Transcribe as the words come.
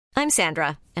I'm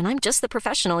Sandra, and I'm just the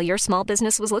professional your small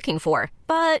business was looking for.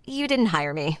 But you didn't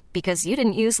hire me because you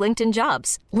didn't use LinkedIn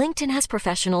Jobs. LinkedIn has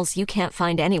professionals you can't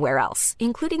find anywhere else,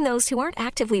 including those who aren't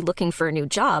actively looking for a new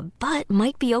job, but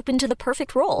might be open to the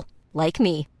perfect role, like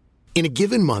me. In a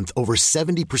given month, over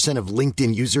 70% of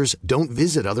LinkedIn users don't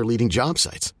visit other leading job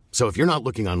sites. So if you're not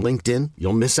looking on LinkedIn,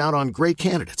 you'll miss out on great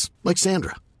candidates like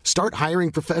Sandra. Start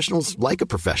hiring professionals like a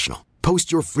professional.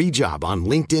 Post your free job on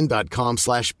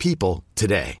linkedin.com/people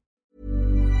today.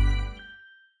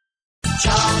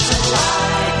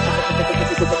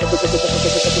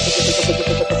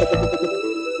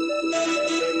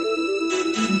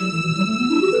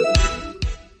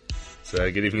 So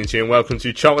good evening to you and welcome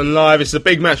to Charlton Live. It's a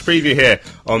big match preview here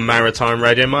on Maritime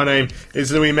Radio. My name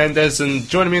is Louis Mendes and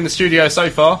joining me in the studio so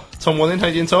far, Tom Walling. How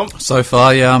you doing, Tom? So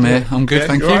far, yeah, I'm here. I'm good,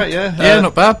 thank you. Right, yeah,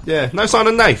 not bad. Yeah, no sign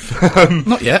of Nath.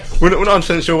 Not yet. We're not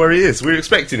 100% sure where he is. We were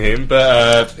expecting him,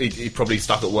 but he's probably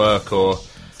stuck at work or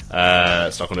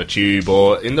stuck on a tube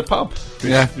or in the pub.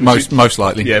 Most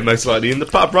likely. Yeah, most likely in the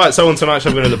pub. Right, so on tonight's show,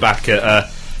 we're going to look back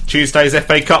at Tuesday's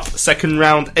FA Cup second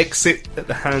round exit at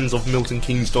the hands of Milton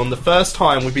Keynes Don. The first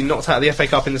time we've been knocked out of the FA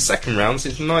Cup in the second round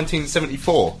since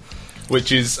 1974,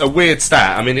 which is a weird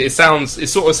stat. I mean, it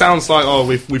sort of sounds like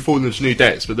we've fallen into new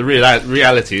depths, but the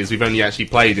reality is we've only actually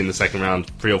played in the second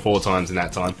round 3 or 4 times in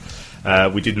that time.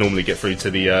 We did normally get through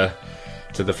to the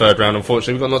third round.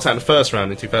 Unfortunately, we got knocked out in the first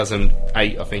round in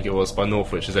 2008, I think it was, by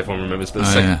Northwich, as everyone remembers. But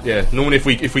normally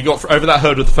if we got over that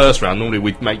hurdle of the first round, normally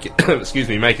we'd make it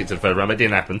make it to the third round. But it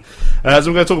didn't happen. So we're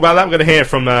going to talk about that. We're going to hear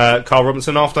from Carl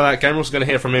Robinson after that game. We're also going to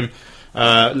hear from him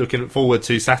looking forward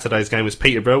to Saturday's game with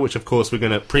Peterborough, which of course we're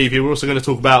going to preview. We're also going to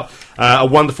talk about a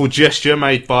wonderful gesture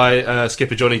made by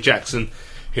skipper Johnny Jackson,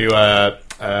 who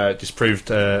just proved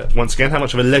once again how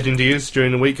much of a legend he is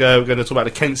during the week. We're going to talk about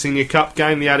the Kent Senior Cup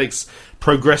game, the Addicts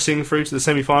progressing through to the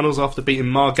semi-finals after beating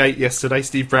Margate yesterday,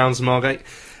 Steve Brown's Margate.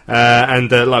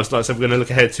 And like I said, we're going to look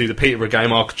ahead to the Peterborough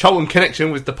game. Our Charlton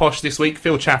connection with the Posh this week,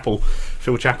 Phil Chappell.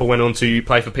 Phil Chappell went on to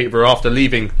play for Peterborough after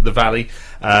leaving the Valley.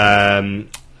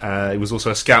 He was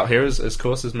also a scout here,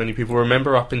 as many people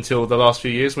remember, up until the last few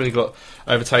years when he got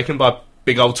overtaken by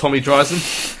big old Tommy Dryden.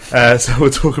 So we'll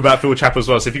talk about Phil Chappell as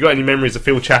well. So if you've got any memories of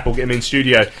Phil Chappell, get him in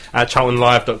studio at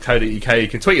charltonlive.co.uk. You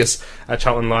can tweet us at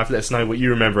Charlton Live. Let us know what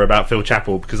you remember about Phil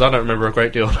Chappell, because I don't remember a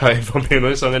great deal about him, if I'm being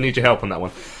honest, so I'm going to need your help on that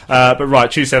one. But right,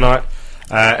 Tuesday night,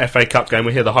 FA Cup game.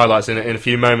 We'll hear the highlights in a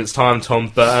few moments' time,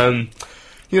 Tom. But,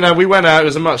 we went out. It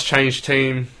was a much-changed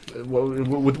team.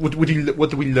 What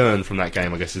did we learn from that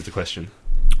game, I guess, is the question.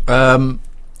 I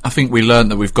think we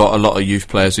learned that we've got a lot of youth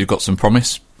players who've got some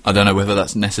promise. I don't know whether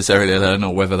that's necessarily a learn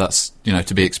or whether that's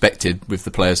to be expected with the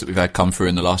players that we've had come through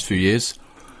in the last few years.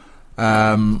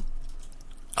 I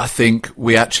think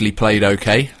we actually played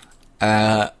okay,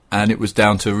 and it was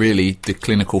down to really the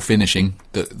clinical finishing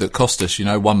that cost us.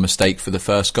 One mistake for the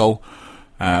first goal,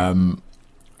 and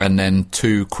then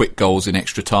 2 quick goals in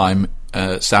extra time.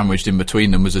 Sandwiched in between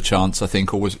them was a chance, I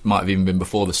think, or might have even been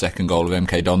before the second goal of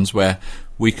MK Dons, where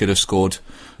we could have scored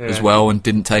as well and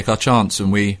didn't take our chance,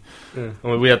 and we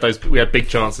had big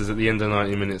chances at the end of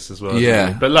 90 minutes as well.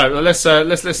 Yeah, but let's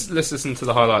listen to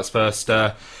the highlights first.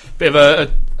 Bit of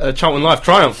a Charlton Live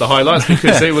triumph, the highlights,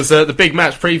 because it was the big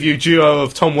match preview duo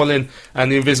of Tom Walling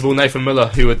and the invisible Nathan Muller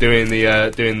who were doing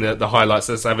the highlights.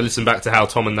 Let's have a listen back to how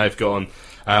Tom and Nate got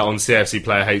on CFC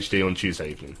Player HD on Tuesday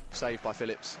evening. Saved by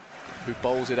Phillips, who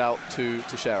bowls it out to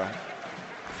Shearer.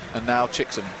 And now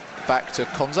Chickson back to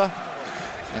Konza.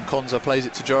 And Konza plays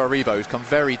it to Joe Aribo, who's come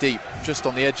very deep, just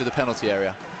on the edge of the penalty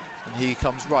area. And he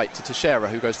comes right to Teixeira,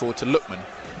 who goes forward to Lookman.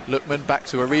 Lookman back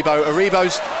to Aribo.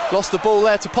 Aribo's lost the ball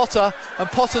there to Potter, and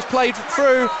Potter's played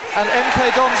through, and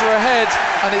MK Dons are ahead,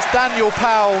 and it's Daniel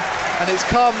Powell, and it's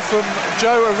come from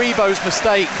Joe Aribo's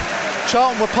mistake.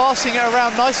 Charlton were passing it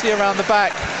around nicely around the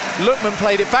back. Lookman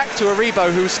played it back to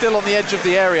Aribo, who was still on the edge of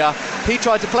the area. He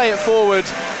tried to play it forward.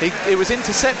 It was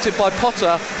intercepted by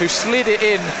Potter, who slid it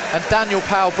in, and Daniel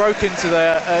Powell broke into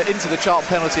the Charlton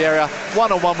penalty area,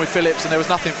 1-on-1 with Phillips, and there was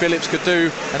nothing Phillips could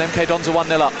do, and MK Dons are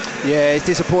 1-0 up. Yeah, it's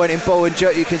disappointing ball, and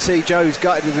you can see Joe's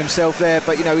gutted with himself there,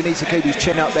 but he needs to keep his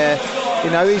chin up there.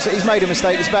 He's made a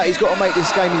mistake. He's got to make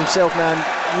this game himself now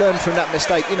and learn from that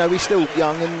mistake. He's still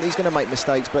young and he's going to make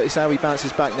mistakes, but it's how he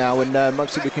bounces back now, and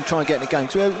obviously we can try and get in the game.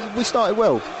 So we started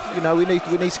well. We need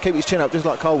to keep his chin up, just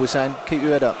like Cole was saying. Keep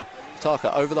your head up.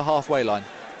 Taka over the halfway line,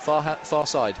 far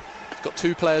side. He's got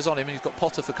 2 players on him, and he's got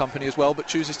Potter for company as well, but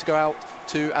chooses to go out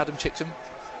to Adam Chickson.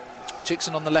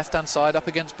 Chickson on the left-hand side, up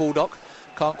against Baldock.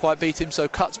 Can't quite beat him, so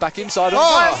cuts back inside.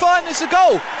 Fine, it's a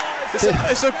goal!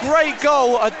 It's a great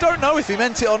goal. I don't know if he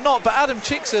meant it or not, but Adam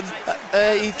Chickson,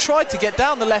 he tried to get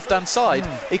down the left-hand side.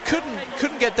 He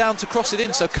couldn't get down to cross it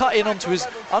in, so cut in onto his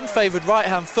unfavoured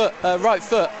right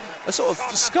foot. A sort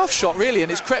of scuff shot, really,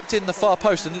 and it's crept in the far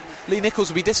post. And Lee Nichols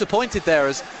will be disappointed there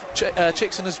as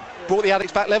Chickson has brought the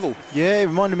Addicks back level. Yeah, it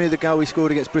reminded me of the goal he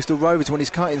scored against Bristol Rovers when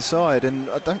he's cut inside, and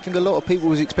I don't think a lot of people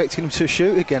was expecting him to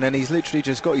shoot again, and he's literally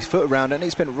just got his foot around it, and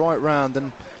he's been right round,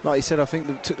 and like he said, I think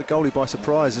that took the goalie by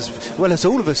surprise, as well as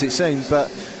all of us it seemed,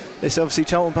 but it's obviously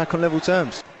Charlton back on level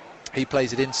terms. He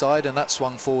plays it inside, and that's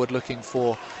swung forward looking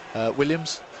for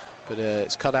Williams, but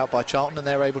it's cut out by Charlton, and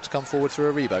they're able to come forward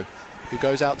through Aribo, who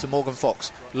goes out to Morgan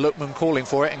Fox. Lookman calling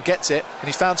for it and gets it, and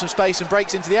he's found some space and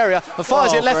breaks into the area and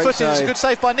fires it left-footed. It's a good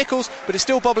save by Nichols, but it's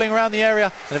still bobbling around the area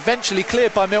and eventually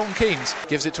cleared by Milton Keynes.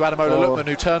 Gives it to Ademola Lookman,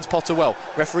 who turns Potter well.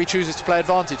 Referee chooses to play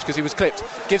advantage because he was clipped.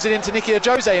 Gives it into Nicky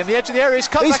Ajose, and the edge of the area is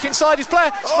cut back inside his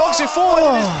player. Knocks it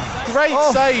forward. Great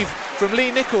save from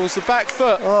Lee Nichols, the back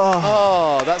foot.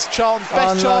 That's Charlton's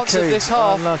best chance of this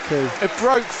half. It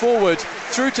broke forward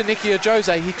through to Nicky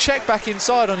Ajose. He checked back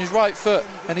inside on his right foot,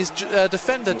 and his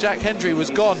defender Jack Hendry was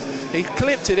gone. He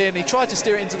clipped it in, he tried to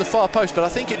steer it into the far post, but I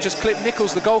think it just clipped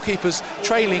Nichols, the goalkeeper's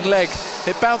trailing leg.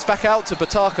 It bounced back out to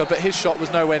Bataka, but his shot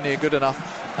was nowhere near good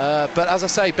enough. But as I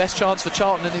say, best chance for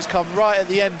Charlton, and it's come right at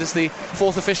the end as the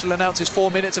fourth official announces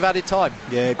 4 minutes of added time.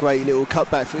 Yeah, great little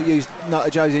cutback.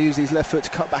 Ajose used his left foot to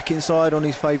cut back inside on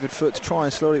his favoured foot to try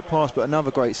and slow it past, but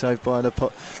another great save by the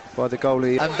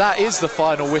goalie. And that is the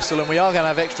final whistle, and we are going to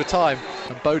have extra time,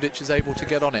 and Bodic is able to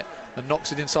get on it and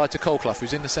knocks it inside to Colclough,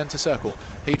 who's in the centre circle.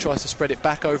 He tries to spread it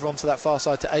back over onto that far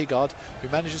side to Agard, who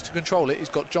manages to control it. He's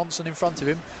got Johnson in front of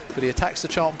him, but he attacks the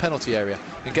Charlton penalty area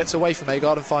and gets away from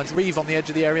Agard and finds Reeve on the edge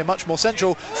of the area, much more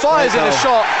central, fires in a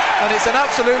shot, and it's an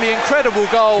absolutely incredible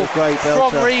goal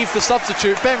from Reeve, the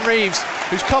substitute, Ben Reeves,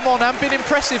 who's come on and been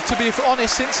impressive, to be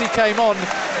honest, since he came on.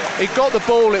 He got the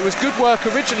ball, it was good work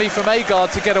originally from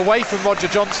Agard to get away from Roger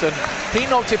Johnson. He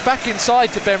knocked it back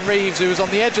inside to Ben Reeves, who was on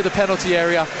the edge of the penalty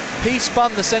area. He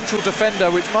spun the central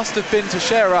defender, which must have been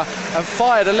Teixeira, and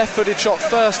fired a left-footed shot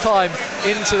first time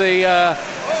into the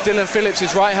Dylan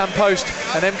Phillips' right-hand post,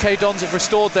 and MK Dons have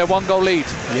restored their one-goal lead.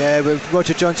 Yeah, with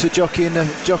Roger Johnson jockeying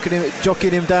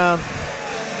him down.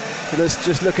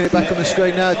 Just looking at it back on the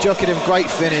screen now, jockeying him,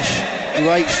 great finish,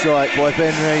 great strike by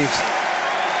Ben Reeves.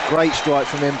 Great strike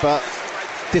from him, but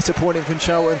disappointing from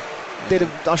Charlton. Did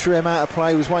usher him out of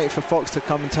play, was waiting for Fox to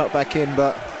come and tuck back in,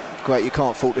 but great, you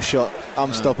can't fault the shot,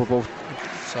 unstoppable.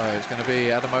 So it's going to be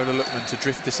Ademola Lookman to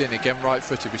drift this in, again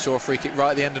right-footed. We saw a free kick right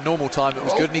at the end of normal time, it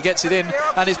was good, and he gets it in,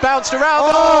 and it's bounced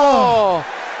around.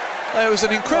 It was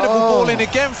an incredible ball in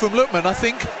again from Lookman. I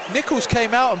think Nichols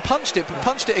came out and punched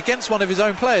it against one of his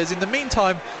own players. In the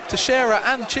meantime, Teixeira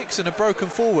and Chickson had broken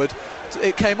forward.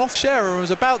 It came off Shearer and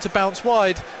was about to bounce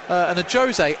wide, and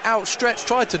Ajose outstretched,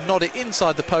 tried to nod it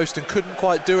inside the post and couldn't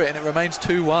quite do it, and it remains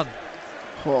 2-1.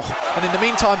 And in the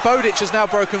meantime, Bodic has now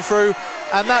broken through,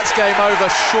 and that's game over,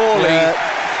 surely.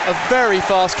 A very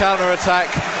fast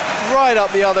counter-attack right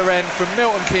up the other end from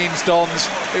Milton Keynes Dons.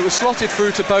 It was slotted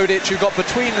through to Bodic, who got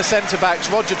between the centre-backs,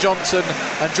 Roger Johnson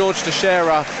and George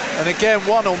Teixeira, and again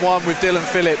one-on-one with Dylan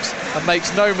Phillips, and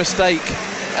makes no mistake,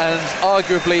 and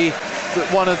arguably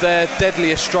one of their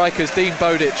deadliest strikers, Dean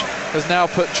Bodic, has now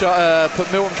put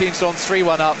Milton Keynes Dons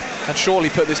 3-1 up, and surely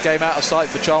put this game out of sight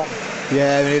for Charlton.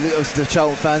 Yeah, I mean, it was the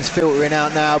Charlton fans filtering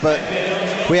out now, but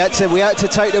we had to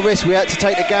take the risk, we had to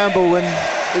take the gamble, and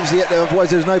otherwise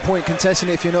there was no point contesting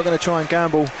it if you're not going to try and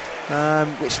gamble.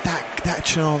 Which that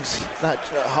chance, that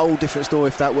whole different story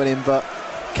if that went in, but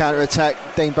counter attack,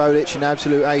 Dean Bodic in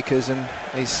absolute acres, and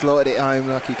he's slotted it home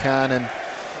like he can, and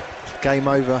game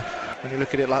over. When you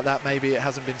look at it like that, maybe it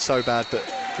hasn't been so bad, but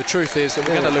the truth is that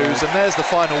we're going to lose, and there's the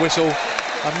final whistle,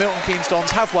 and Milton Keynes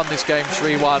Dons have won this game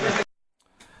 3-1.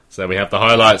 So we have the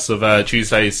highlights of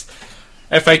Tuesday's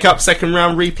FA Cup second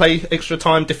round replay extra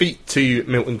time defeat to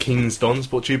Milton Keynes Dons,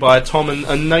 brought to you by Tom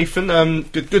and Nathan.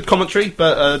 Good commentary,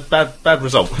 but bad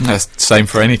result. That's the same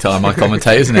for any time I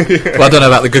commentate, isn't it? Well, I don't know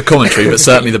about the good commentary, but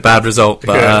certainly the bad result.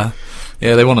 But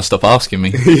yeah, they want to stop asking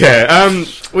me. Yeah,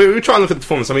 we try and look at the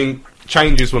performance. I mean,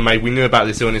 changes were made. We knew about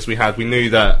this illness we had. We knew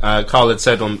that Carl had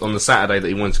said on the Saturday that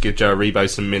he wanted to give Joe Aribo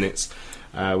some minutes.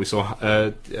 We saw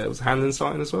was Hanlon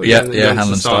starting as well? Yeah,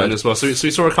 Hanlon starting as well. So we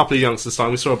saw a couple of youngsters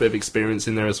starting. We saw a bit of experience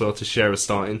in there as well to share a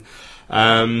starting.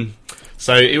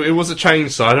 So it was a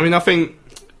change side. I mean, I think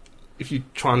if you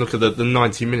try and look at the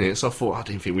 90 minutes, I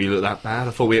didn't think we looked that bad.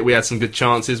 I thought we had some good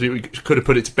chances. We could have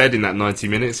put it to bed in that 90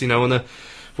 minutes. You know,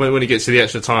 when it gets to the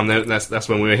extra time, that's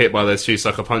when we were hit by those two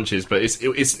sucker punches. But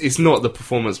it's not the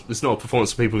performance. It's not a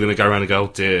performance people are going to go around and go,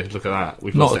 oh dear, look at that.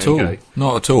 We've not at all.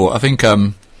 Not at all. I think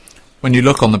when you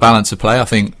look on the balance of play,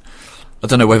 I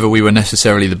don't know whether we were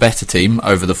necessarily the better team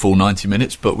over the full 90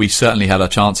 minutes, but we certainly had our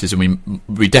chances and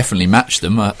we definitely matched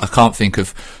them. I can't think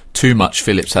of too much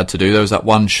Phillips had to do. There was that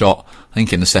one shot, I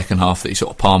think in the second half, that he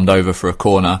sort of palmed over for a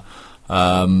corner.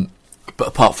 But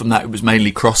apart from that, it was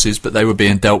mainly crosses, but they were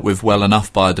being dealt with well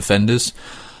enough by defenders.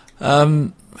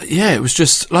 It was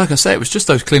just, like I say, it was just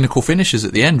those clinical finishes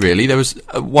at the end, really. There was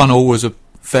 1-1 was a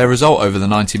fair result over the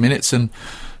 90 minutes, and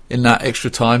in that extra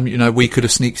time, we could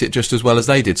have sneaked it just as well as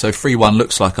they did. So 3-1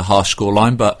 looks like a harsh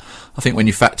scoreline, but I think when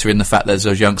you factor in the fact there's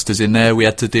those youngsters in there, we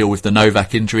had to deal with the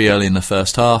Novak injury early in the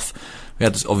first half. We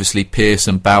had obviously Pearce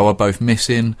and Bauer both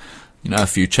missing. A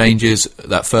few changes.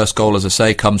 That first goal, as I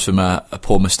say, comes from a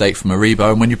poor mistake from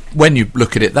Aribo. And when you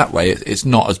look at it that way, it's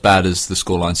not as bad as the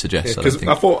scoreline suggests.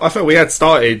 I thought we had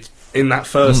started in that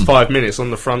first 5 minutes on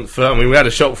the front foot. I mean, we had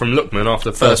a shot from Lookman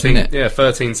after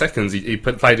 13 seconds. He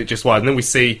played it just wide, and then we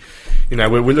see,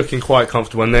 we're looking quite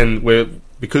comfortable. And then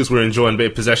because we're enjoying a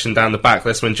bit of possession down the back,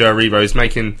 that's when Joe Aribo is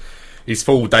making his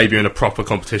full debut in a proper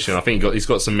competition. I think he's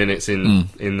got some minutes in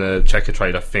the Checker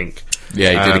Trade, I think.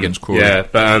 Yeah, he did against Crawley. Yeah,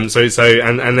 but and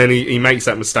then he makes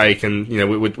that mistake, and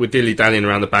we're dilly-dallying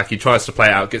around the back. He tries to play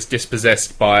it out, gets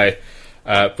dispossessed by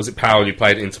was it Powell who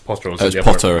played it into Potter? Or was it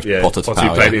Potter to Potter Powell,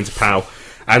 who played it into Powell,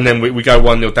 and then we go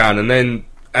 1-0 down, and then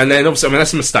obviously, I mean,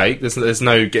 that's a mistake. There's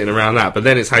no getting around that. But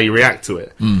then it's how you react to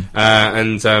it.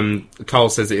 And Carl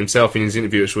says it himself in his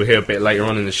interview, which we'll hear a bit later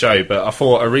on in the show. But I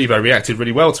thought Aribo reacted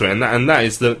really well to it, and that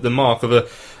is the mark of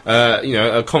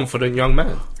a confident young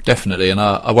man. Definitely, and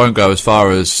I won't go as far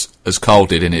as Carl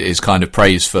did in his kind of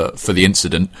praise for the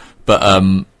incident, but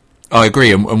I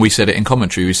agree, and we said it in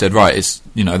commentary. We said, right, it's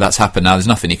that's happened now. There's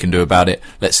nothing he can do about it.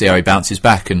 Let's see how he bounces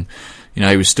back. And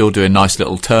he was still doing nice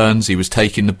little turns. He was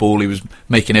taking the ball. He was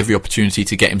making every opportunity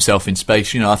to get himself in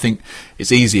space. I think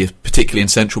it's easier, particularly in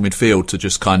central midfield, to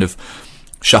just kind of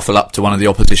shuffle up to one of the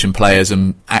opposition players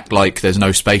and act like there's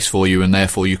no space for you and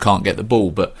therefore you can't get the ball.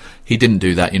 But he didn't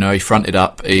do that. He fronted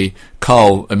up.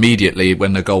 Carl immediately,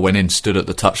 when the goal went in, stood at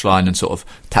the touchline and sort of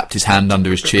tapped his hand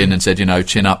under his chin and said,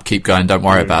 chin up, keep going, don't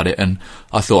worry about it. And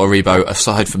I thought Aribo,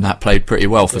 aside from that, played pretty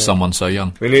well for someone so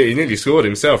young. He nearly scored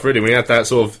himself, really, when he had that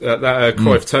sort of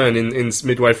Cruyff turn in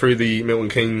midway through the Milton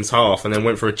Keynes half, and then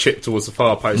went for a chip towards the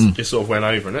far post and just sort of went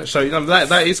over. And that shows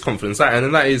that is confidence.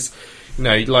 And that is,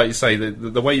 like you say,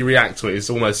 the way you react to it is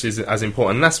almost as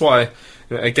important. And that's why,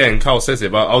 again, Carl says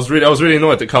it, but I was really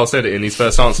annoyed that Carl said it in his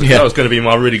first answer. That was going to be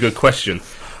my really good question.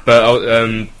 But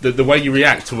the way you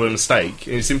react to a mistake,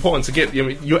 it's important to get.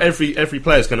 Every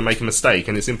player is going to make a mistake,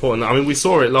 and it's important. I mean, we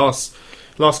saw it last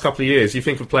couple of years. You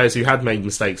think of players who had made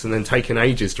mistakes and then taken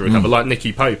ages to recover, like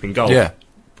Nicky Pope in goal. Yeah.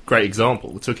 Great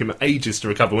example. It took him ages to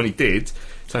recover. When he did,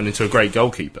 turned into a great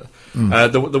goalkeeper.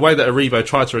 The way that Aribo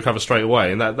tried to recover straight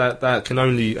away, and that can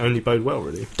only bode well,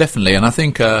 really. Definitely, and I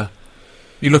think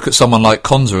you look at someone like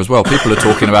Konza as well. People are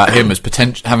talking about him as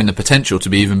having the potential to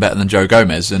be even better than Joe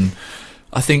Gomez, and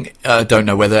I think I don't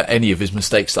know whether any of his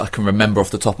mistakes that I can remember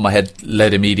off the top of my head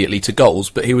led immediately to goals,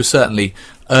 but he was certainly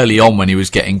early on when he was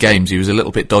getting games. He was a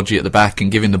little bit dodgy at the back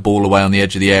and giving the ball away on the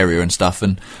edge of the area and stuff,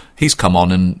 and he's come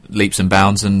on and leaps and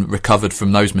bounds and recovered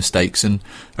from those mistakes, and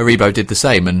Aribo did the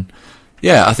same. And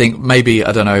yeah, I think maybe,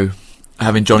 I don't know,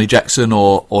 having Johnny Jackson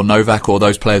or Novak or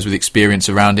those players with experience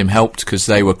around him helped, because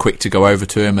they were quick to go over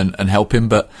to him and help him.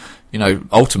 But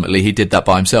ultimately he did that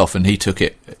by himself, and he took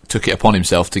it upon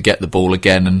himself to get the ball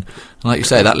again. And like you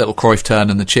say, that little Cruyff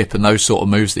turn and the chip and those sort of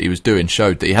moves that he was doing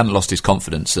showed that he hadn't lost his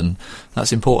confidence, and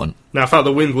that's important. Now, I felt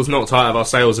the wind was knocked out of our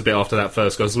sails a bit after that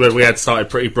first goal, because we had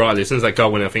started pretty brightly. As soon as that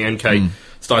goal went, I think MK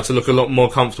started to look a lot more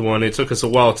comfortable, and it took us a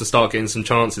while to start getting some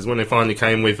chances. When they finally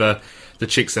came with the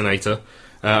Chixonator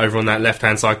over on that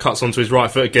left-hand side, cuts onto his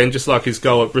right foot again, just like his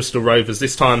goal at Bristol Rovers.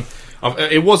 This time,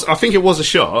 I think it was a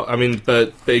shot. I mean,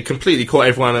 but it completely caught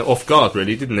everyone off guard,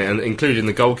 really, didn't it? And including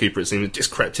the goalkeeper, it seemed, it just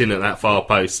crept in at that far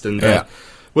post. And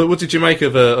what did you make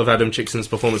of Adam Chixon's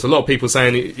performance? A lot of people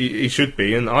saying he should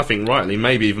be, and I think rightly,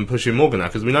 maybe even pushing Morgan now,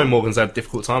 because we know Morgan's had a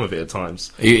difficult time of it at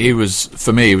times. He was,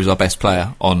 for me, he was our best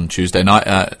player on Tuesday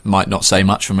night. Might not say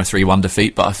much from a 3-1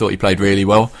 defeat, but I thought he played really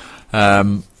well.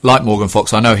 Like Morgan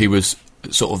Fox, I know he was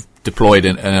sort of deployed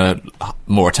in a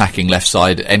more attacking left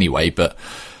side anyway, but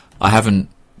I haven't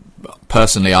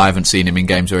seen him in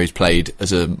games where he's played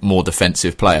as a more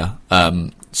defensive player,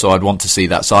 so I'd want to see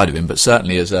that side of him. But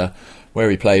certainly as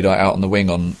where he played out on the wing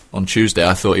on Tuesday,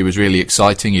 I thought he was really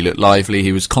exciting. He looked lively,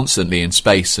 he was constantly in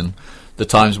space, and the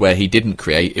times where he didn't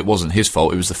create, it wasn't his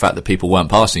fault. It was the fact that people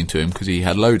weren't passing to him, because he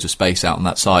had loads of space out on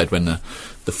that side when the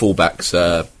fullbacks,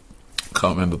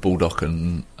 can't remember, Baldock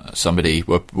and somebody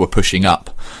were pushing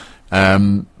up.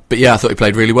 But yeah, I thought he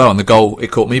played really well, and the goal, it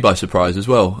caught me by surprise as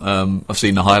well. I've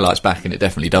seen the highlights back, and it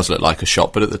definitely does look like a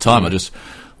shot, but at the time I just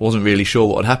wasn't really sure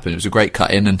what had happened. It was a great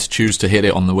cut in, and to choose to hit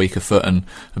it on the weaker foot and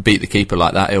beat the keeper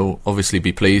like that, he'll obviously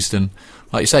be pleased, and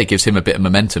like you say, it gives him a bit of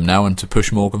momentum now and to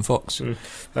push Morgan Fox.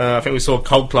 I think we saw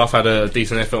Coldclough had a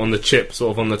decent effort on the chip,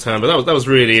 sort of on the turn, but that was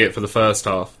really it for the first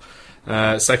half.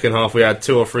 Second half, we had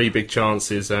 2 or 3 big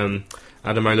chances. Ademola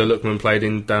Lookman played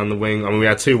in down the wing. I mean, we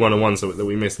had 2 1-on-1s that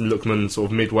we missed. Lookman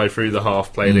sort of midway through the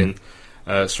half played in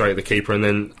straight at the keeper, and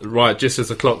then right just as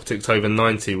the clock ticked over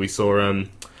 90, we saw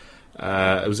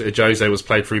it was Jose was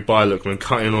played through by Lookman,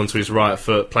 cutting onto his right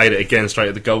foot, played it again straight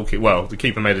at the goalkeeper. Well, the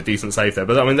keeper made a decent save there,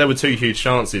 but I mean there were 2 huge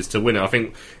chances to win it. I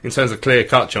think in terms of clear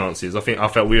cut chances, I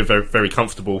felt we were very, very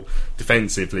comfortable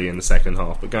defensively in the second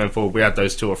half. But going forward, we had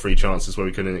those 2 or 3 chances where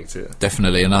we could have nicked it.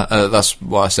 Definitely, and that's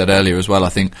what I said earlier as well. I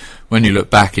think when you look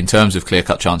back in terms of clear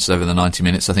cut chances over the 90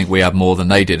 minutes, I think we had more than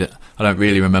they did. I don't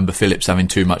really remember Phillips having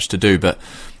too much to do, but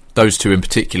those 2 in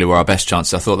particular were our best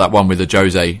chances. I thought that one with the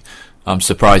Jose, I'm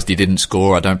surprised he didn't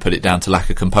score. I don't put it down to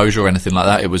lack of composure or anything like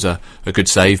that. It was a good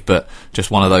save, but just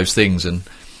one of those things. And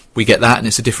we get that, and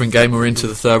it's a different game. We're into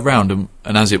the third round,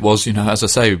 and as it was, as I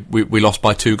say, we lost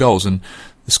by 2 goals, and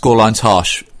the scoreline's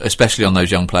harsh, especially on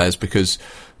those young players, because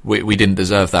we didn't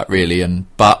deserve that really.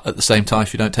 But at the same time,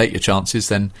 if you don't take your chances,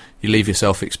 then you leave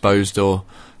yourself exposed or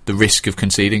the risk of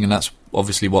conceding, and that's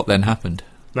obviously what then happened.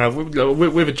 Now,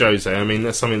 with a Jose, I mean,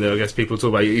 that's something that I guess people talk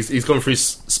about. He's gone through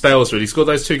spells, really. He scored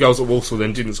those 2 goals at Walsall,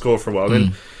 then didn't score for a while.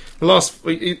 Then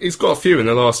he's got a few in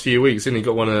the last few weeks, hasn't he?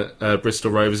 Got one at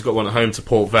Bristol Rovers, he's got one at home to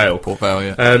Port Vale.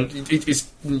 Yeah.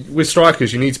 With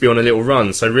strikers, you need to be on a little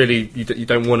run, so really you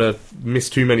don't want to miss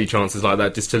too many chances like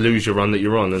that just to lose your run that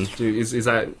you're on. And is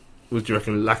that, would you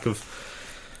reckon, lack of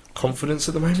confidence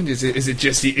at the moment? Is it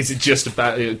just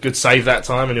about a good save that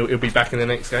time and he'll be back in the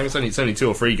next game? It's only 2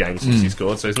 or 3 games since he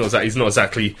scored, so he's not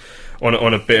exactly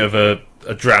on a bit of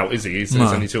a drought, is he? It's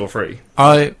only 2 or 3.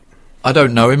 I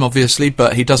don't know him obviously,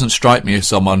 but he doesn't strike me as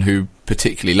someone who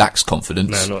particularly lacks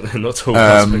confidence. No, not at all.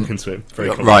 I've spoken to him. Very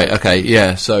confident. Right, okay,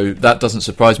 yeah. So that doesn't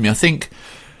surprise me. I think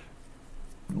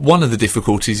one of the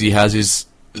difficulties he has is,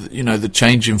 the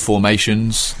change in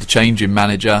formations, the change in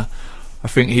manager. I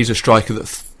think he's a striker that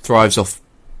thrives off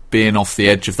being off the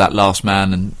edge of that last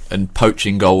man and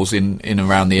poaching goals in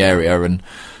around the area, and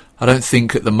I don't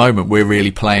think at the moment we're really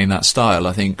playing that style.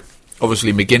 I think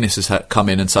obviously McGuinness has come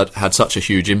in and had such a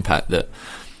huge impact that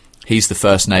he's the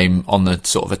first name on the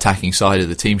sort of attacking side of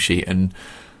the team sheet, and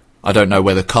I don't know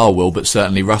whether Carl will, but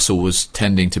certainly Russell was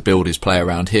tending to build his play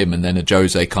around him, and then a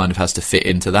Jose kind of has to fit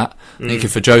into that. I think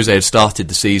if a Jose had started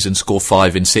the season, scored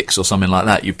 5 in 6 or something like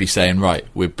that, you'd be saying, right,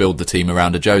 we'll build the team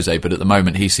around a Jose, but at the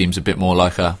moment he seems a bit more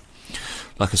like a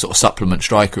sort of supplement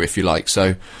striker, if you like.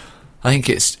 So I think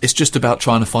it's just about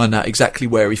trying to find out exactly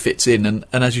where he fits in, and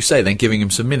as you say, then giving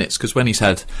him some minutes, because when he's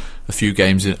had a few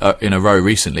games in a row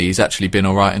recently, he's actually been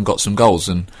alright and got some goals.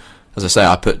 And as I say,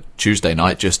 I put Tuesday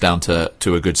night just down to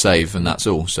a good save, and that's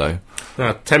all. So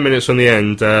 10 minutes from the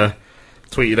end,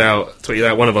 tweeted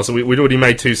out one of us. We'd already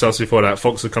made 2 subs before that.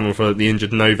 Fox had come on for the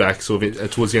injured Novak sort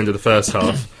of towards the end of the first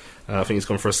half. I think he's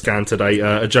gone for a scan today.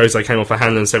 Jose came off for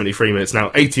Hanlon 73 minutes.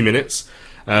 Now 80 minutes.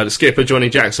 The skipper Johnny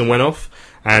Jackson went off,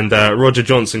 and Roger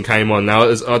Johnson came on. Now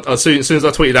as soon as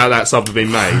I tweeted out that sub had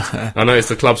been made, I noticed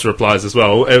the club's replies as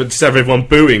well. Just everyone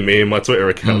booing me in my Twitter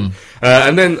account.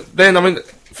 And then I mean,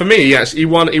 for me, he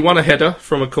won a header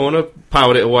from a corner,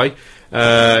 powered it away.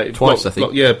 Twice, I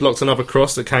think. Blocked another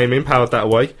cross that came in, powered that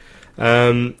away.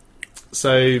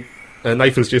 So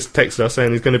Nathan's just texted us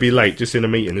saying he's going to be late, just in a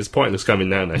meeting. It's pointless coming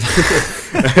now,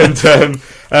 Nathan.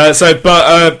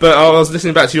 But I was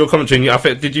listening back to your commentary.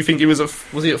 And did you think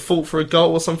was he at fault for a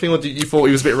goal or something, or did you thought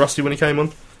he was a bit rusty when he came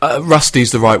on?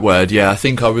 Rusty's the right word. Yeah, I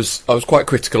think I was quite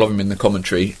critical of him in the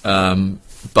commentary.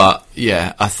 But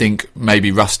yeah, I think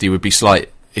maybe rusty would be slight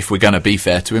if we're going to be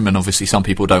fair to him, and obviously some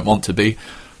people don't want to be.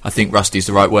 I think rusty's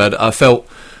the right word. I felt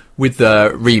with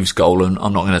the Reeves goal, and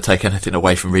I'm not going to take anything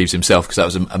away from Reeves himself because that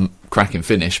was a cracking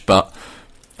finish, but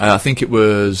I think it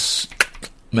was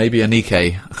maybe Anike,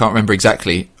 I can't remember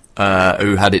exactly,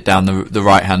 who had it down the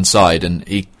right-hand side, and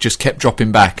he just kept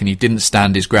dropping back and he didn't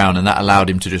stand his ground, and that allowed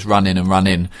him to just run in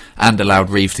and allowed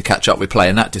Reeves to catch up with play,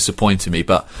 and that disappointed me.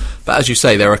 But as you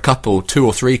say, there are 2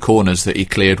 or 3 corners that he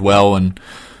cleared well, and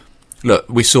look,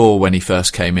 we saw when he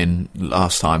first came in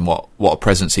last time what a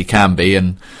presence he can be,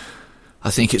 and I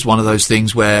think it's one of those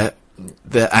things where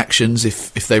their actions,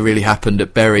 if they really happened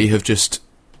at Bury, have just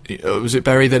Was it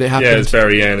Bury that it happened? Yeah, it was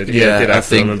Bury, yeah, and it did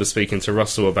happen. I remember speaking to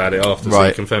Russell about it after, so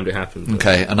he confirmed it happened.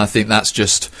 Okay, and I think that's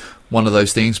just one of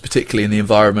those things, particularly in the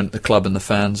environment, the club and the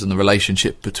fans and the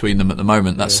relationship between them at the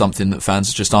moment. That's something that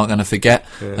fans just aren't going to forget.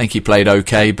 I think he played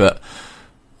okay, but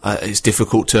it's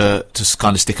difficult to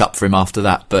kind of stick up for him after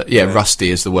that. But rusty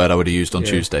is the word I would have used on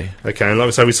Tuesday. Okay, and like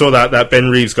I said, we saw that Ben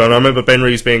Reeves gone. I remember Ben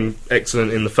Reeves being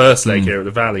excellent in the first leg here at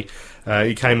the Valley.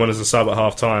 He came on as a sub at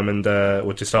half time,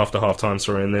 or just after half time,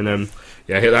 sorry, and then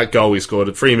hit that goal he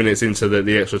scored. 3 minutes into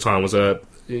the extra time was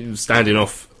standing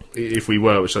off. If we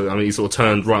were, which I mean, he sort of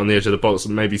turned right on the edge of the box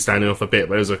and maybe standing off a bit,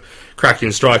 but it was a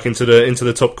cracking strike into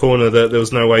the top corner that there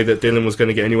was no way that Dylan was going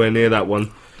to get anywhere near that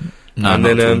one. No, and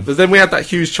then, but then we had that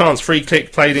huge chance, free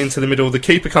kick played into the middle. The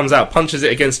keeper comes out, punches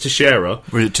it against Teixeira.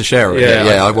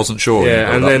 Yeah, I wasn't sure.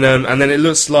 Yeah, and then it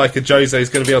looks like a Jose is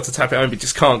going to be able to tap it home, but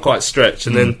just can't quite stretch.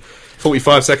 And then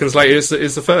 45 seconds later is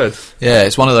the third. Yeah,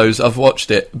 it's one of those. I've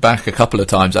watched it back a couple of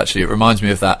times actually. It reminds me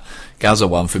of that Gaza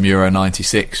one from Euro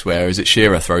 '96, where is it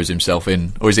Shearer throws himself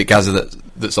in, or is it Gaza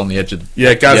that's on the edge of?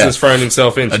 Yeah, Gaza's thrown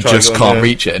himself in and just can't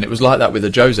reach it, and it was like that with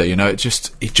the Jose. You know, he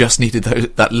just needed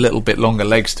that little bit longer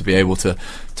legs to be able to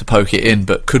poke it in,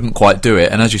 but couldn't quite do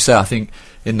it. And as you say, I think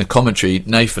in the commentary,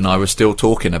 Nathan and I were still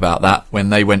talking about that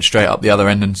when they went straight up the other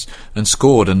end and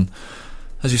scored. And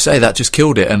as you say, that just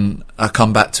killed it. And I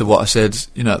come back to what I said,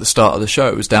 at the start of the show.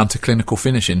 It was down to clinical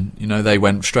finishing. They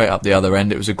went straight up the other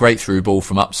end. It was a great through ball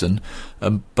from Upson,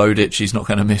 and Bodic, he's not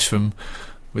going to miss from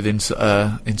within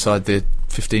inside the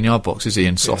 15-yard box, is he?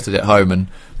 And slotted it home. And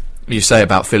you say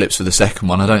about Phillips for the second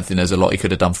one, I don't think there's a lot he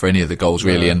could have done for any of the goals,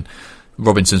 really. And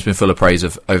Robinson's been full of praise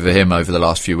over him over the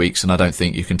last few weeks, and I don't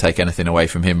think you can take anything away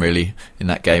from him, really, in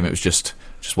that game. It was just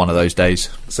one of those days.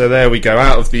 So there we go,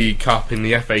 out of the Cup in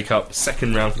the FA Cup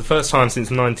second round for the first time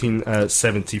since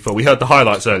 1974. We heard the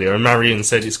highlights earlier, and Marion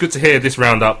said it's good to hear this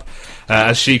roundup,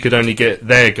 as she could only get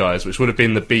their guys, which would have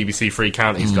been the BBC Three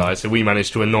Counties guys, who we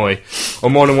managed to annoy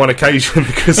on more than one occasion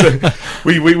because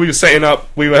we were setting up.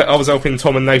 I was helping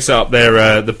Tom and Nate set up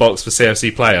their the box for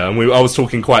CFC Player, and I was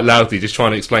talking quite loudly, just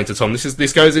trying to explain to Tom,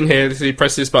 this goes in here. You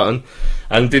press this button,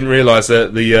 and didn't realise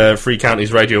that the Three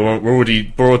Counties radio were already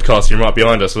broadcasting right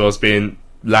behind us, so I was being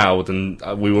loud, and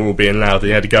we were all being loud, and he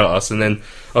had to go at us, and then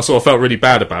I sort of felt really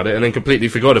bad about it, and then completely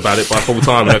forgot about it by full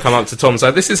time, and I come up to Tom and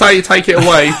say, this is how you take it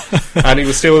away, and he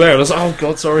was still there, and I was like, oh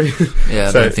god, sorry. Yeah,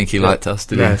 I don't think he liked us,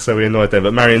 did he? Yeah, so we annoyed them.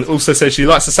 But Marion also says she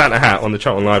likes the Santa hat on the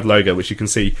Charlton Live logo, which you can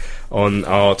see on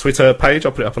our Twitter page.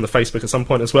 I'll put it up on the Facebook at some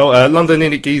point as well. London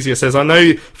Inic Gizia says, I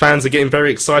know fans are getting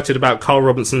very excited about Carl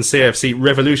Robinson's CFC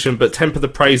revolution, but temper the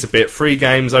praise a bit. 3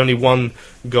 games, only 1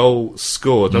 goal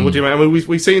scored. Now, what do you mean? I mean,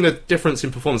 we've seen a difference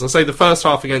in performance. I'll say the first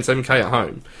half against MK at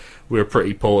home, we were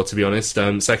pretty poor, to be honest.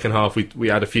 Second half, we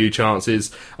had a few chances.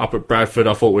 Up at Bradford,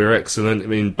 I thought we were excellent. I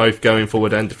mean, both going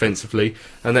forward and defensively.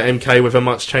 And at MK, with a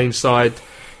much changed side,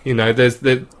 we know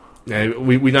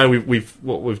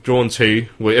we've drawn 2.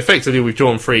 Effectively, we've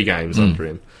drawn 3 games under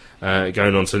him.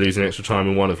 Going on to losing extra time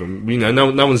in one of them.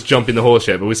 No one's jumping the horse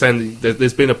yet, but we're saying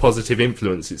there's been a positive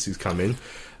influence since he's come in.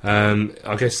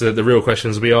 I guess the real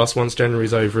questions will be asked once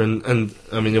January's over, and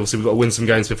I mean, obviously we've got to win some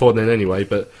games before then anyway,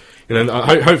 but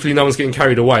hopefully no one's getting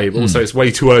carried away, but also it's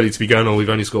way too early to be going, we've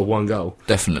only scored 1 goal.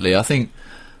 Definitely. I think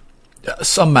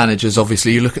some managers,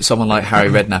 obviously, you look at someone like Harry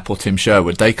Redknapp or Tim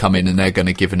Sherwood, they come in and they're going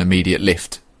to give an immediate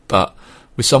lift, but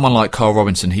with someone like Carl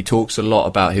Robinson, he talks a lot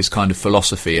about his kind of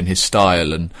philosophy and his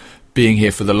style and being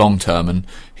here for the long term, and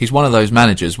he's one of those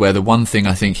managers where the one thing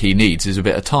I think he needs is a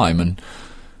bit of time, and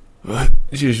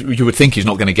you would think he's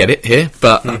not going to get it here,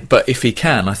 but if he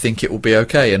can, I think it will be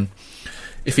okay. And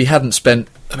if he hadn't spent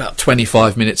about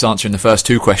 25 minutes answering the first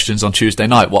 2 questions on Tuesday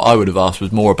night, what I would have asked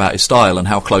was more about his style and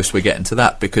how close we're getting to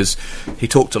that, because he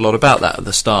talked a lot about that at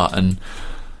the start, and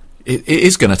it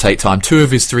is going to take time. 2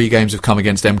 of his 3 games have come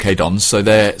against MK Dons, so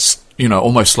they're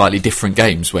almost slightly different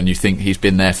games when you think he's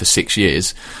been there for 6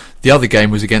 years. The other game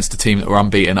was against a team that were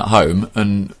unbeaten at home,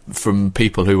 and from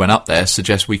people who went up there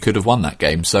suggest we could have won that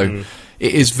game. So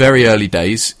it is very early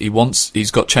days. He's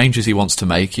got changes he wants to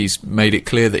make. He's made it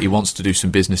clear that he wants to do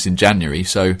some business in January.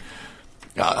 So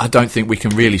I don't think we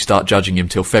can really start judging him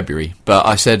till February. But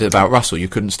I said about Russell, you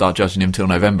couldn't start judging him till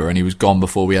November, and he was gone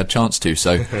before we had a chance to.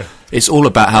 So it's all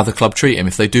about how the club treat him.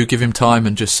 If they do give him time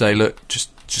and just say, look, just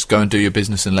go and do your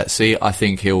business and let's see, I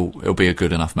think he'll be a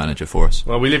good enough manager for us.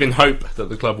 Well, we live in hope that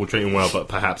the club will treat him well, but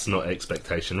perhaps not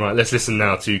expectation. Right, let's listen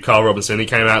now to Carl Robinson. He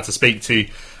came out to speak to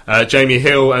Jamie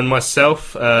Hill and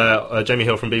myself, Jamie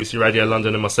Hill from BBC Radio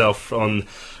London and myself on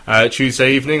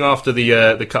Tuesday evening after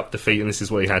the Cup defeat, and this is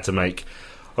what he had to make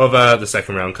of the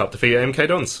second round Cup defeat at MK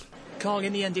Dons. Carl,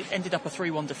 in the end, it ended up a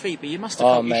 3-1 defeat, but you must have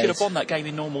felt you should have won that game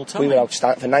in normal time. We were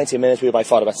outstanding. For 90 minutes, we were by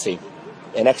far the best team.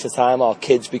 In extra time, our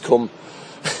kids become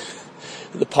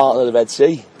the partner of the Red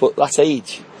Sea, but that's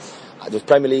age. There's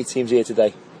Premier League teams here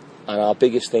today, and our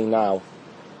biggest thing now,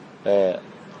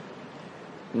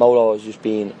 Molo has just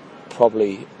been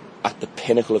probably at the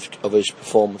pinnacle of his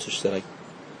performances today.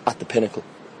 At the pinnacle.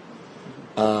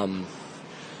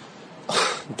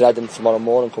 Dreading tomorrow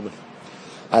morning coming.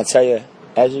 And I tell you,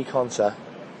 Ezri Konsa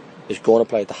is going to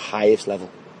play at the highest level.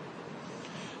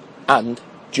 And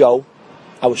Joe,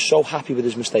 I was so happy with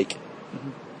his mistake.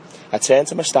 I turned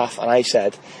to my staff and I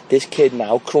said, this kid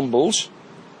now crumbles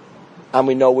and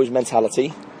we know his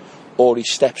mentality, or he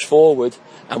steps forward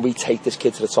and we take this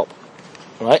kid to the top.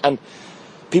 Right? And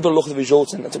people look at the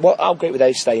results and say, well, how great were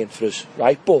they staying for us?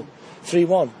 Right? But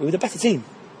 3-1, we were the better team.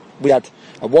 We had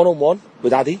a one-on-one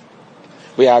with Addy.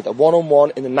 We had a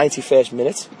one-on-one in the 91st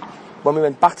minute. When we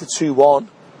went back to 2-1,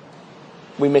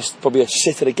 we missed probably a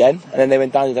sitter again, and then they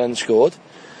went down and scored.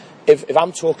 If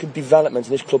I'm talking development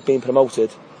in this club being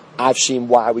promoted, I've seen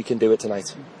why we can do it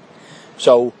tonight.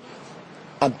 So,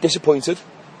 I'm disappointed,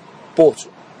 but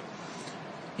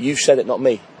you said it, not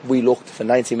me. We looked for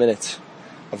 90 minutes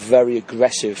a very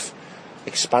aggressive,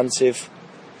 expansive,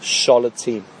 solid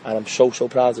team, and I'm so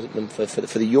proud of them for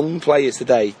the young players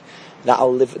today.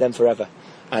 That'll live with them forever,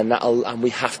 and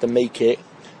we have to make it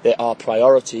our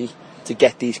priority to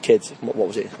get these kids. What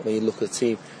was it? When you look at the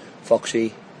team,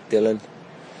 Foxy, Dylan,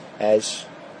 Ez,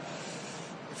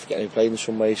 I forget who played in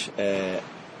some ways,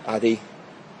 Addy,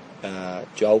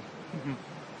 Joe,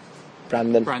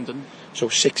 Brandon. So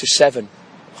 6 or 7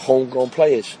 homegrown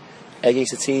players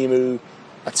against a team who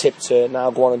are tipped to now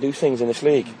go on and do things in this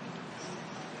league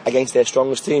against their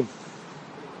strongest team.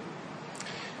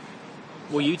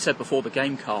 Well, you'd said before the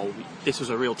game, Carl, this was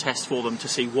a real test for them to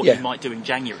see what you might do in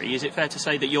January. Is it fair to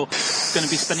say that you're going to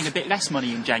be spending a bit less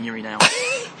money in January now?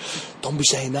 Don't be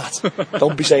saying that.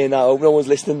 Don't be saying that. I hope no one's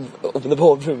listening up in the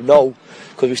boardroom. No,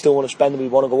 because we still want to spend and we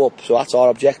want to go up. So that's our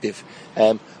objective.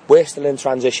 We're still in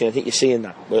transition. I think you're seeing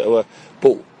that.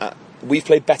 But we've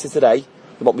played better today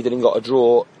than what we did and got a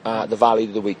draw at the Valley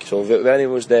of the week. So if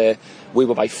anyone was there, we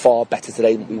were by far better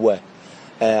today than we were.